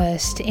better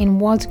versed in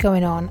what's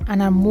going on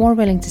and are more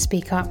willing to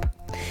speak up.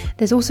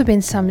 There's also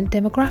been some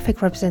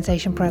demographic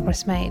representation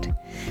progress made.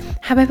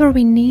 However,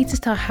 we need to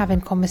start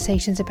having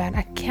conversations about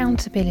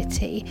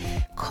accountability,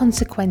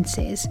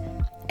 consequences,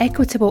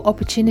 equitable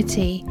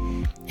opportunity,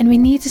 and we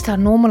need to start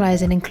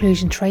normalizing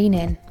inclusion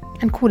training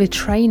and call it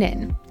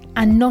training,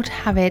 and not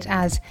have it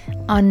as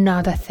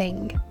another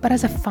thing, but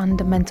as a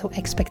fundamental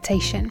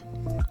expectation.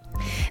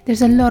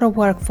 There's a lot of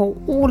work for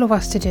all of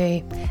us to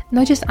do,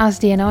 not just us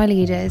D&I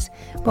leaders,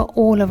 but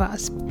all of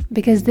us,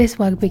 because this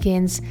work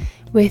begins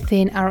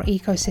within our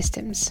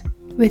ecosystems,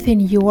 within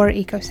your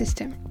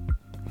ecosystem.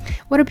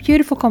 What a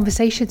beautiful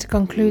conversation to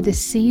conclude this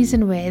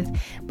season with,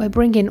 by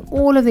bringing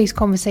all of these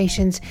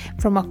conversations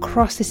from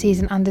across the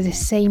season under the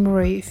same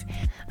roof.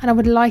 And I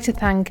would like to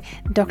thank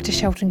Dr.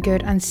 Shelton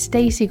Goode and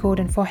Stacey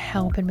Gordon for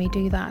helping me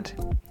do that.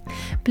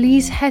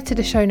 Please head to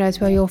the show notes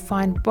where you'll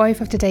find both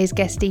of today's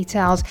guest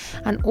details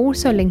and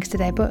also links to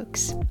their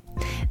books.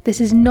 This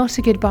is not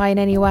a goodbye in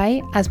any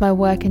way, as my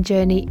work and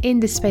journey in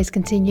this space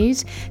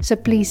continues, so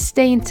please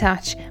stay in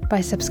touch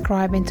by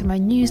subscribing to my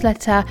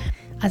newsletter,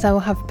 as I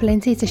will have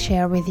plenty to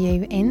share with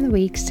you in the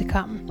weeks to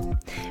come.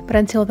 But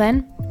until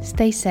then,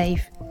 stay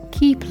safe,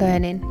 keep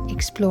learning,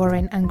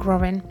 exploring and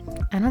growing,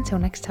 and until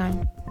next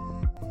time.